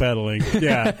watch. The backpedaling.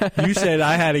 Yeah. You said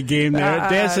I had a game there.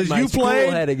 Dan says my you played?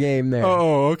 School had a game there.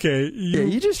 Oh, okay.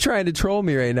 You're just trying to troll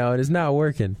me right now, and it's not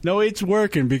working. No, it's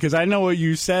working because I know what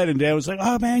you said, and Dan was like,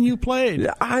 oh, man, you played.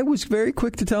 I was very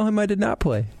quick to tell him I did not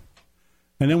play.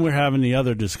 And then we're having the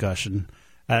other discussion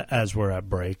as we're at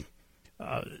break.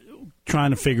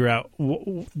 Trying to figure out.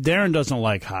 Darren doesn't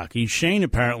like hockey. Shane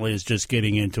apparently is just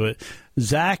getting into it.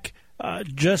 Zach,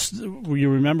 you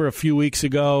remember a few weeks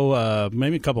ago,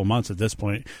 maybe a couple months at this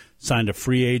point, signed a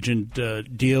free agent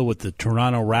deal with the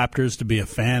Toronto Raptors to be a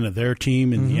fan of their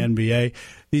team in the NBA.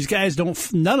 These guys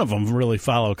none of them really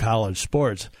follow college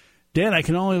sports. Dan, I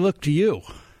can only look to you.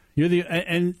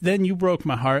 And then you broke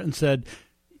my heart and said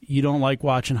you don't like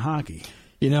watching hockey.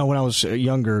 When I was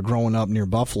younger, growing up near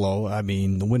Buffalo,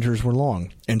 the winters were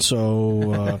long. And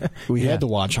so we had to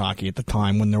watch hockey at the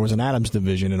time when there was an Adams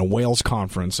division and a Wales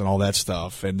conference and all that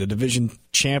stuff. And the division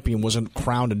champion wasn't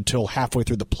crowned until halfway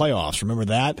through the playoffs. Remember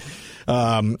that?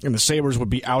 And the Sabres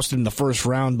would be ousted in the first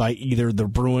round by either the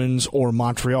Bruins or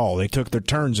Montreal. They took their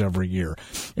turns every year.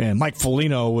 And Mike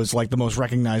Foligno was like the most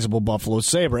recognizable Buffalo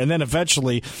Sabre. And then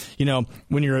eventually,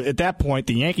 when you're at that point,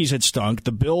 the Yankees had stunk.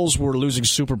 The Bills were losing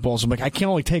Super Bowls. I'm like, I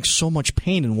can't only take so much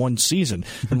pain in one season,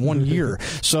 in 1 year.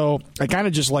 So I kind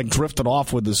of just drifted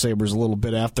off with the Sabres a little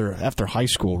bit after high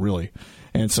school, really.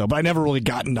 And so, but I never really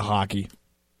got into hockey.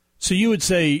 So you would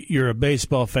say you're a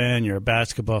baseball fan, you're a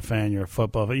basketball fan, you're a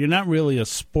football fan. You're not really a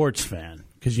sports fan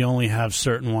because you only have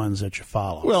certain ones that you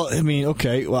follow. Well,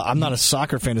 okay. Well, I'm not a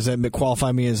soccer fan. Does that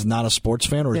qualify me as not a sports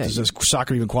fan, or does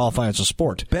soccer even qualify as a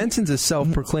sport? Benson's a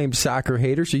self-proclaimed soccer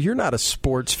hater, so you're not a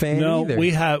sports fan either.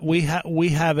 No, we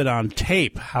have it on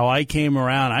tape. How I came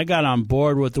around, I got on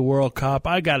board with the World Cup.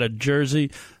 I got a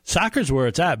jersey. Soccer's where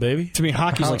it's at, baby. To me,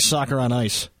 hockey's like soccer on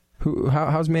ice.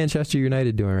 How's Manchester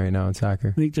United doing right now in soccer?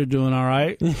 I think they're doing all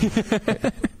right.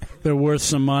 They're worth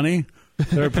some money.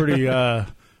 They're a pretty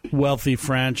wealthy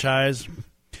franchise.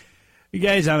 You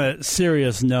guys, on a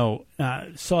serious note,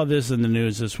 saw this in the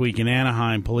news this week. In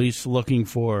Anaheim, police looking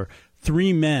for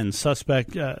 3 men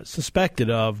suspected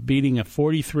of beating a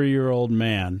 43-year-old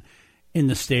man in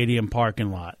the stadium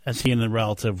parking lot as he and the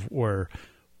relative were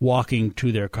walking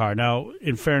to their car. Now,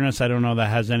 in fairness, I don't know that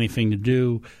has anything to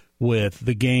do with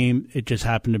the game. It just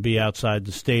happened to be outside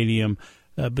the stadium.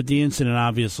 But the incident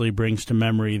obviously brings to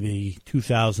memory the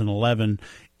 2011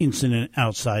 incident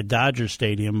outside Dodger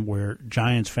Stadium where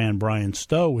Giants fan Brian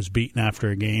Stowe was beaten after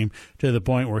a game to the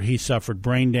point where he suffered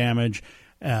brain damage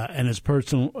and is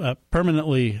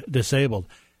permanently disabled.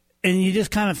 And you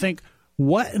just kind of think,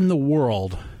 what in the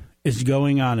world is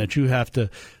going on that you have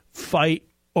to fight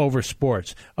over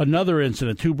sports? Another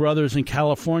incident, 2 brothers in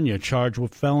California charged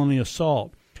with felony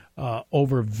assault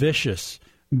over vicious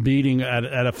beating at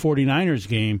a 49ers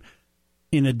game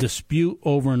in a dispute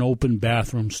over an open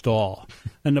bathroom stall.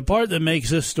 And the part that makes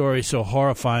this story so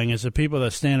horrifying is the people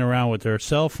that stand around with their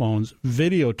cell phones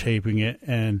videotaping it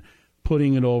and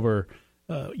putting it over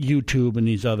YouTube and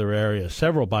these other areas.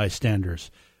 Several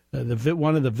bystanders.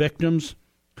 One of the victims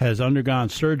has undergone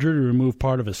surgery to remove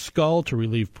part of his skull to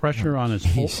relieve pressure on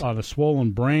a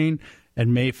swollen brain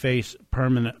and may face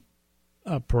permanent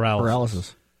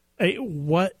paralysis. Hey,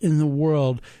 what in the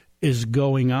world is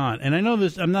going on? And I know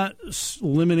this. I'm not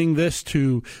limiting this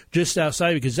to just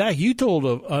outside because Zach, you told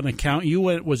an account. You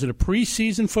went. Was it a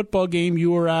preseason football game you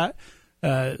were at?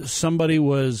 Somebody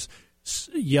was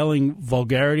yelling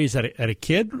vulgarities at a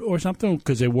kid or something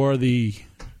because they wore the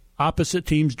opposite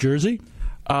team's jersey.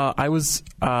 I was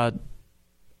at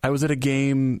a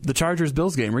game, the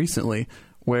Chargers-Bills game recently,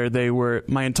 where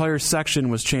my entire section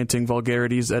was chanting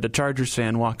vulgarities at a Chargers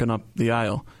fan walking up the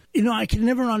aisle. You know, I can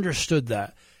never understood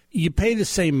that. You pay the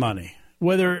same money.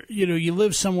 Whether, you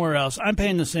live somewhere else, I'm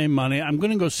paying the same money. I'm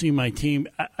going to go see my team.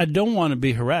 I don't want to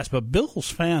be harassed, but Bills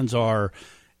fans are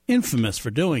infamous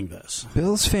for doing this.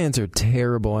 Bills fans are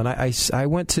terrible. And I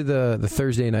went to the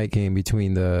Thursday night game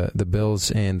between the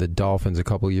Bills and the Dolphins a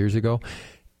couple years ago,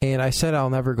 and I said I'll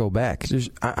never go back.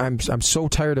 I'm so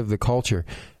tired of the culture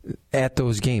at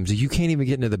those games. You can't even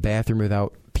get into the bathroom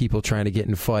without people trying to get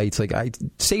in fights. Like, I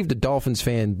saved a Dolphins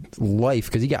fan life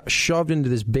because he got shoved into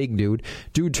this big dude.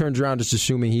 Dude turns around just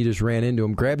assuming he just ran into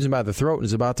him, grabs him by the throat, and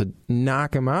is about to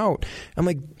knock him out. I'm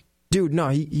like, dude, no,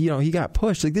 he got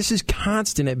pushed. Like, this is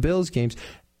constant at Bills games.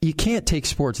 You can't take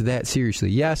sports that seriously.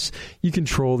 Yes, you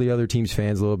control the other team's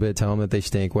fans a little bit, tell them that they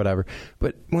stink, whatever.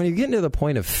 But when you get to the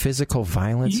point of physical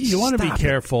violence, you want to be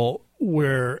careful.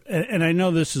 And I know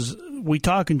this is, we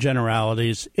talk in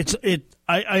generalities.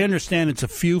 I understand it's a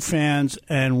few fans,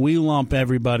 and we lump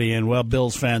everybody in. Well,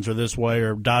 Bills fans are this way,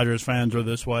 or Dodgers fans are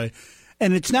this way,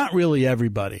 and it's not really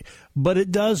everybody. But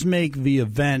it does make the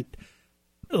event.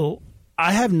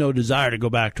 I have no desire to go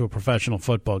back to a professional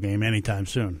football game anytime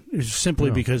soon. It's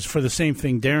simply because, for the same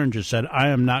thing Darren just said, I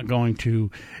am not going to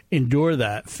endure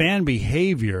that. Fan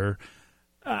behavior,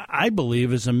 I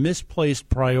believe, is a misplaced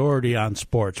priority on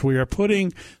sports. We are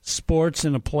putting sports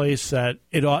in a place that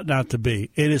it ought not to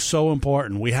be. It is so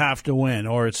important. We have to win,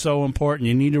 or it's so important.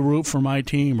 You need to root for my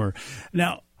team.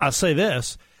 Now, I'll say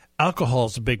this. Alcohol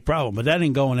is a big problem, but that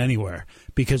ain't going anywhere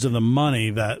because of the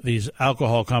money that these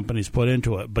alcohol companies put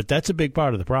into it. But that's a big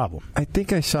part of the problem. I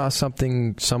think I saw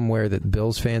something somewhere that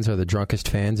Bills fans are the drunkest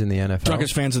fans in the NFL.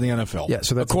 Drunkest fans in the NFL. Yeah,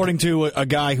 so that's according to a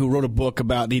guy who wrote a book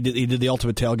about he did the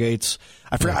Ultimate Tailgates.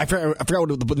 I forgot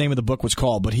what the name of the book was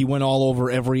called, but he went all over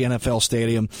every NFL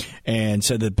stadium and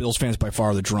said that Bills fans by far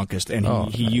are the drunkest.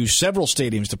 And he used several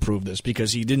stadiums to prove this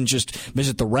because he didn't just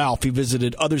visit the Ralph. He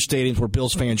visited other stadiums where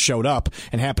Bills fans showed up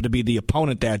and happened to be the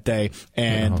opponent that day.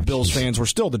 And Bills fans were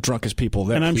still the drunkest people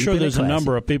there. And I'm sure there's a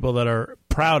number of people that are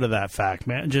proud of that fact,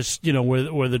 man. Just,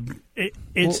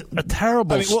 it's a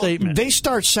terrible statement. They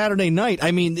start Saturday night.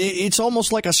 I mean, it's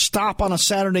almost like a stop on a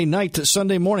Saturday night to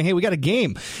Sunday morning. Hey, we got a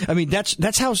game. I mean,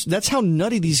 that's how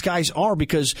nutty these guys are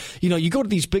because, you go to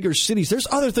these bigger cities. There's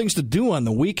other things to do on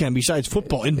the weekend besides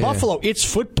football. In Buffalo, it's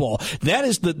football. That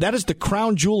is the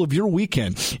crown jewel of your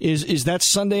weekend is that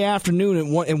Sunday afternoon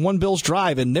in one Bills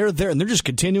Drive, and they're there, and they're just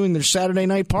continuing their Saturday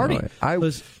night party.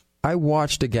 I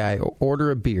watched a guy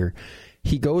order a beer.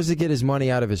 He goes to get his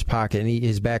money out of his pocket,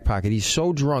 his back pocket. He's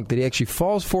so drunk that he actually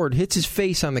falls forward, hits his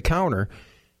face on the counter,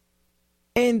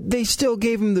 and they still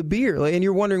gave him the beer. And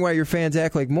you're wondering why your fans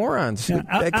act like morons. Yeah,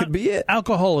 that could be it.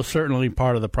 Alcohol is certainly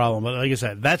part of the problem. But like I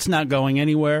said, that's not going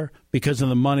anywhere because of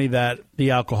the money that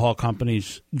the alcohol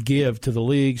companies give to the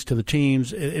leagues, to the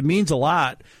teams. It means a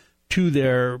lot to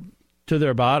to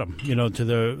their bottom, to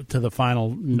the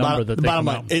final number that they bottom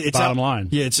come line. out. It's bottom line.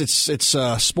 Yeah, it's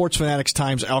sports fanatics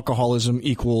times alcoholism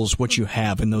equals what you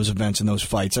have in those events and those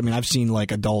fights. I mean, I've seen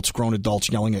like grown adults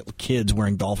yelling at kids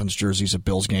wearing Dolphins jerseys at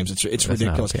Bills games. It's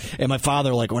ridiculous. Okay. And my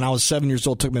father, like when I was 7 years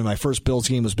old, took me to my first Bills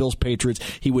game. Was Bills Patriots.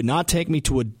 He would not take me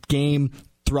to a game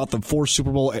throughout the 4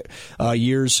 Super Bowl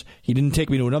years. He didn't take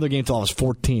me to another game until I was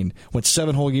 14. Went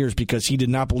 7 whole years because he did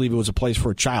not believe it was a place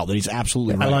for a child. That he's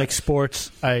absolutely right. I like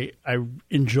sports. I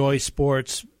enjoy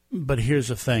sports, but here's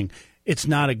the thing. It's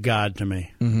not a god to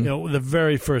me. The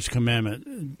very first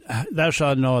commandment, thou shalt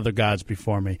have no other gods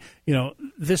before me.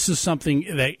 This is something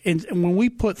that, and when we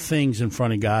put things in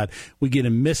front of God, we get a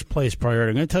misplaced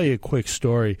priority. I'm going to tell you a quick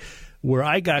story where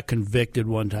I got convicted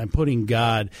one time putting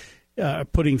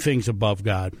things above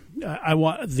God.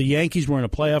 The Yankees were in a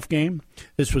playoff game.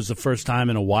 This was the first time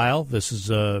in a while. This is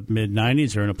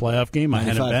mid-'90s. They're in a playoff game. I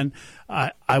hadn't been.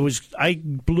 I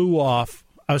blew off.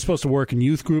 I was supposed to work in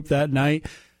youth group that night.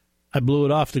 I blew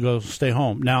it off to go stay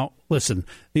home. Now, listen,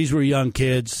 these were young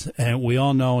kids, and we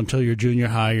all know until you're junior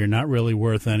high, you're not really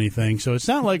worth anything. So it's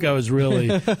not like I was really,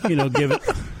 giving.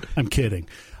 I'm kidding.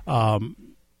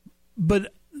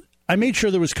 But I made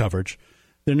sure there was coverage.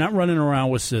 They're not running around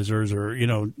with scissors or,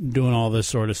 doing all this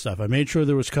sort of stuff. I made sure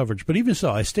there was coverage. But even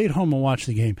so, I stayed home and watched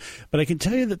the game. But I can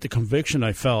tell you that the conviction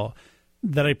I felt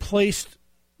that I placed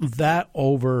that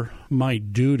over my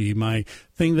duty, my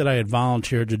thing that I had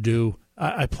volunteered to do,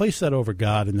 I placed that over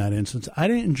God in that instance. I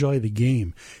didn't enjoy the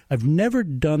game. I've never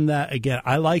done that again.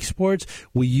 I like sports.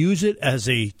 We use it as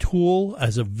a tool,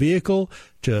 as a vehicle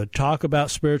to talk about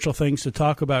spiritual things, to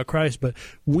talk about Christ. But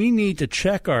we need to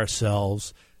check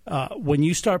ourselves when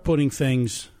you start putting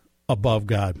things above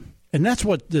God. And that's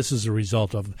what this is a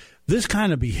result of. This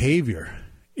kind of behavior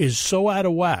is so out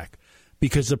of whack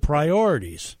because the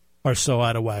priorities are so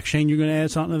out of whack. Shane, you're going to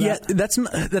add something to that?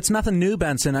 Yeah, that's nothing new,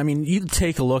 Benson. I mean, you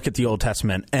take a look at the Old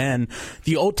Testament, and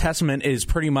the Old Testament is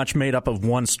pretty much made up of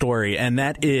one story, and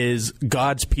that is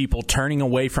God's people turning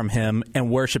away from Him and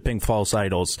worshiping false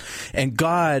idols. And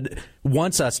God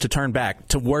wants us to turn back,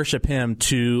 to worship Him,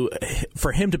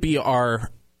 for Him to be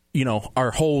our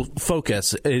whole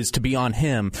focus is to be on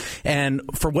Him. And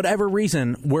for whatever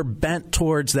reason, we're bent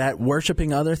towards that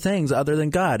worshiping other things other than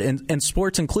God, and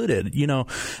sports included.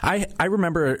 I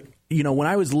remember, when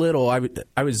I was little,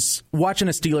 I was watching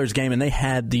a Steelers game, and they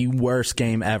had the worst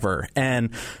game ever.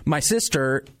 And my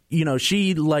sister,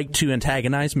 she liked to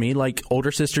antagonize me like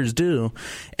older sisters do.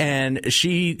 And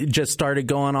she just started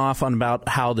going off on about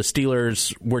how the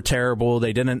Steelers were terrible.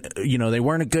 They didn't, they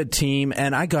weren't a good team.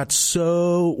 And I got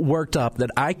so worked up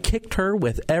that I kicked her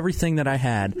with everything that I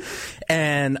had.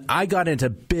 And I got into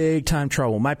big time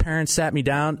trouble. My parents sat me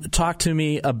down, talked to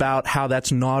me about how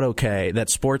that's not okay, that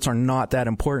sports are not that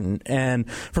important.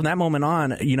 And from that moment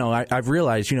on, I've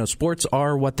realized, sports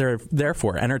are what they're there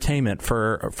for, entertainment,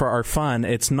 for our fun.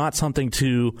 It's not something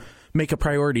to make a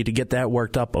priority to get that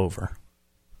worked up over.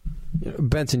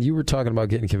 Benson, you were talking about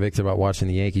getting convicted about watching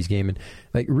the Yankees game, and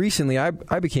recently I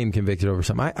became convicted over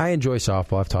something. I enjoy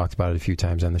softball. I've talked about it a few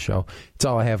times on the show. It's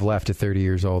all I have left at 30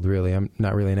 years old, really. I'm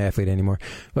not really an athlete anymore.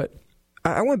 But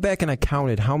I went back and I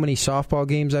counted how many softball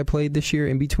games I played this year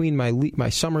in between my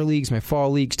summer leagues, my fall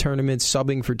leagues, tournaments,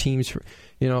 subbing for teams, for,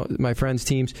 my friends'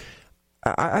 teams.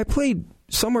 I played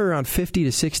somewhere around 50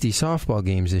 to 60 softball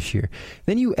games this year.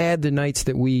 Then you add the nights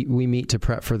that we meet to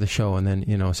prep for the show, and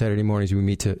then Saturday mornings we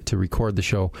meet to record the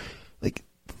show.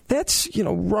 That's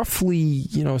roughly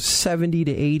 70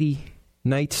 to 80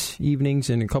 nights, evenings,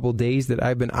 and a couple of days that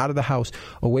I've been out of the house,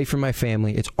 away from my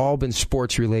family. It's all been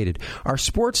sports related. Are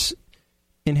sports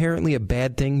inherently a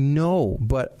bad thing? No,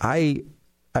 but I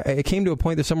came to a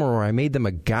point this summer where I made them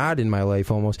a god in my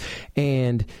life almost,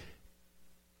 and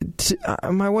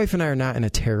my wife and I are not in a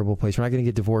terrible place. We're not going to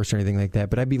get divorced or anything like that.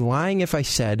 But I'd be lying if I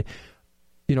said,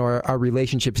 our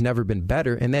relationship's never been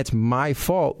better. And that's my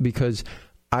fault because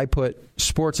I put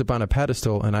sports up on a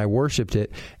pedestal and I worshipped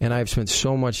it. And I've spent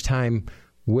so much time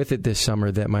with it this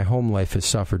summer that my home life has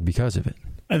suffered because of it.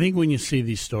 I think when you see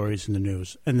these stories in the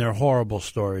news, and they're horrible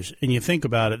stories, and you think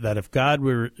about it, that if God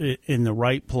were in the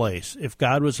right place, if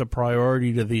God was a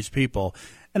priority to these people,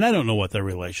 and I don't know what their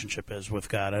relationship is with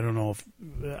God. I don't know if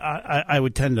I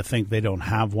would tend to think they don't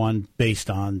have one based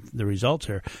on the results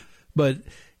here. But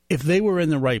if they were in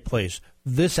the right place,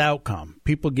 this outcome,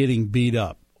 people getting beat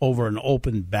up over an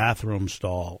open bathroom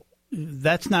stall,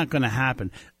 that's not going to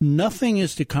happen. Nothing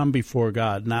is to come before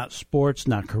God, not sports,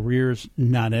 not careers,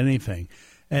 not anything.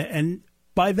 And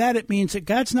by that, it means that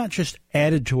God's not just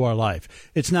added to our life.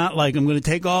 It's not like I'm going to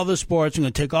take all the sports, I'm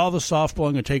going to take all the softball,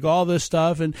 I'm going to take all this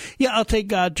stuff, and yeah, I'll take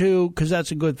God too because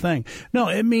that's a good thing. No,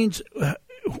 it means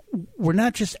we're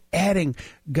not just adding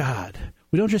God.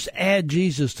 We don't just add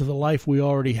Jesus to the life we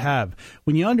already have.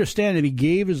 When you understand that he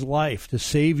gave his life to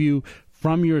save you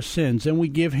from your sins, and we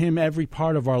give him every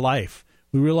part of our life,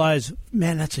 we realize,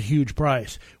 man, that's a huge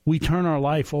price. We turn our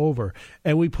life over,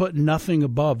 and we put nothing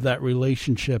above that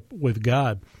relationship with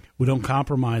God. We don't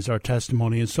compromise our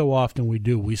testimony, and so often we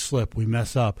do. We slip, we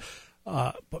mess up.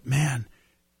 But, man,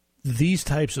 these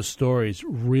types of stories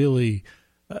really,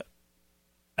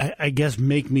 I guess,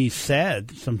 make me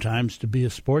sad sometimes to be a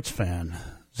sports fan.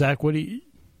 Zach, what do you...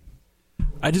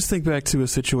 I just think back to a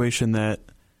situation that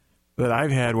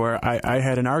I've had where I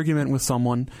had an argument with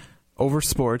someone over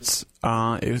sports.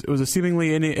 It was a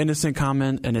seemingly innocent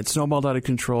comment, and it snowballed out of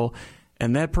control.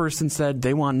 And that person said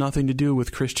they want nothing to do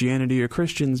with Christianity or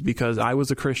Christians because I was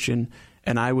a Christian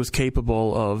and I was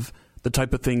capable of the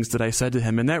type of things that I said to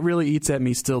him. And that really eats at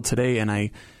me still today. And I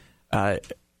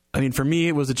mean, for me,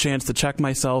 it was a chance to check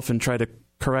myself and try to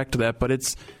correct that. But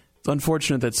it's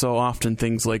unfortunate that so often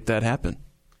things like that happen.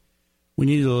 We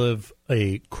need to live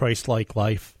a Christ-like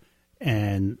life,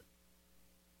 and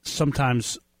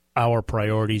sometimes our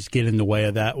priorities get in the way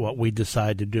of that, what we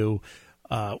decide to do.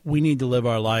 We need to live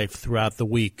our life throughout the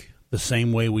week the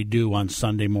same way we do on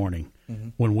Sunday morning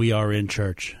when we are in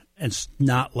church, and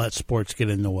not let sports get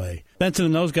in the way. Benson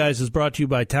and Those Guys is brought to you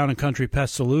by Town & Country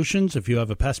Pest Solutions. If you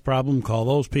have a pest problem, call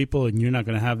those people, and you're not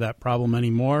going to have that problem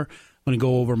anymore. I'm going to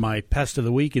go over my pest of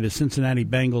the week. It is Cincinnati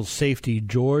Bengals safety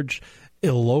George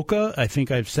Iloka. I think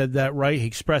I've said that right. He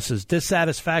expresses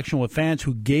dissatisfaction with fans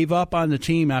who gave up on the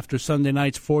team after Sunday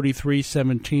night's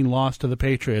 43-17 loss to the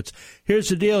Patriots. Here's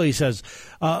the deal, he says.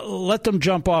 Let them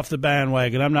jump off the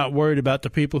bandwagon. I'm not worried about the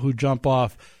people who jump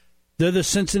off. They're the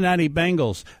Cincinnati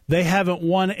Bengals. They haven't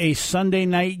won a Sunday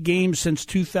night game since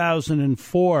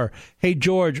 2004. Hey,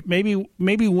 George, maybe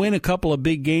win a couple of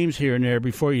big games here and there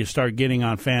before you start getting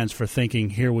on fans for thinking,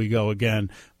 here we go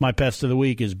again. My pest of the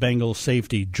week is Bengals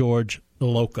safety George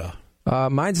Iloka.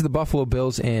 Mine's the Buffalo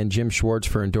Bills and Jim Schwartz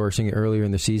for endorsing it earlier in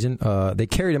the season. They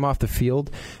carried him off the field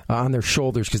on their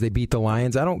shoulders because they beat the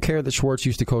Lions. I don't care that Schwartz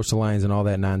used to coach the Lions and all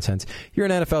that nonsense. You're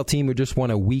an NFL team who just won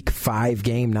a Week 5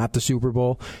 game, not the Super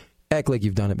Bowl. Act like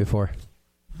you've done it before.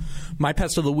 My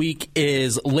pest of the week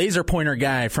is Laser Pointer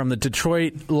Guy from the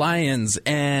Detroit Lions,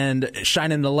 and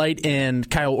shining the light in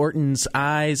Kyle Orton's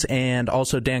eyes and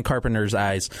also Dan Carpenter's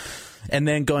eyes. And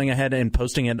then going ahead and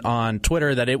posting it on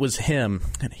Twitter that it was him.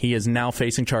 He is now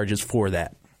facing charges for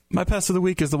that. My pest of the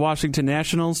week is the Washington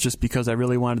Nationals, just because I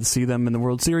really wanted to see them in the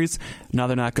World Series. Now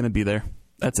they're not going to be there.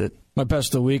 That's it. My best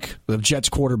of the week, the Jets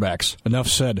quarterbacks. Enough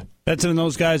said. Benson and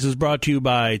Those Guys is brought to you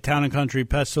by Town & Country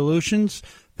Pest Solutions.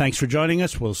 Thanks for joining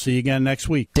us. We'll see you again next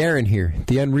week. Darren here,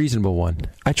 the unreasonable one.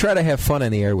 I try to have fun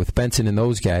on the air with Benson and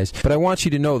Those Guys, but I want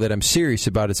you to know that I'm serious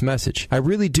about its message. I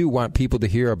really do want people to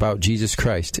hear about Jesus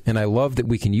Christ, and I love that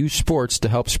we can use sports to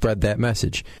help spread that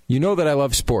message. You know that I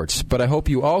love sports, but I hope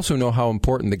you also know how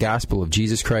important the gospel of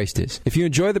Jesus Christ is. If you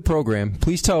enjoy the program,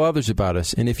 please tell others about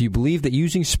us, and if you believe that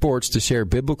using sports to share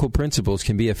biblical principles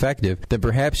can be effective, then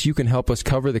perhaps you can help us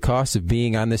cover the cost of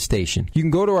being on this station. You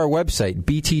can go to our website,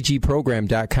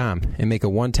 btgprogram.com, and make a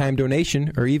one-time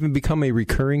donation or even become a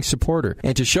recurring supporter.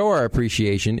 And to show our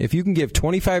appreciation, if you can give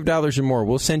 $25 or more,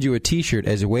 we'll send you a t-shirt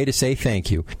as a way to say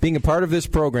thank you. Being a part of this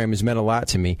program has meant a lot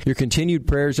to me. Your continued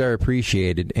prayers are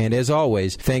appreciated, and as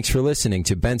always, thanks for listening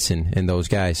to Benson and Those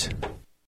Guys.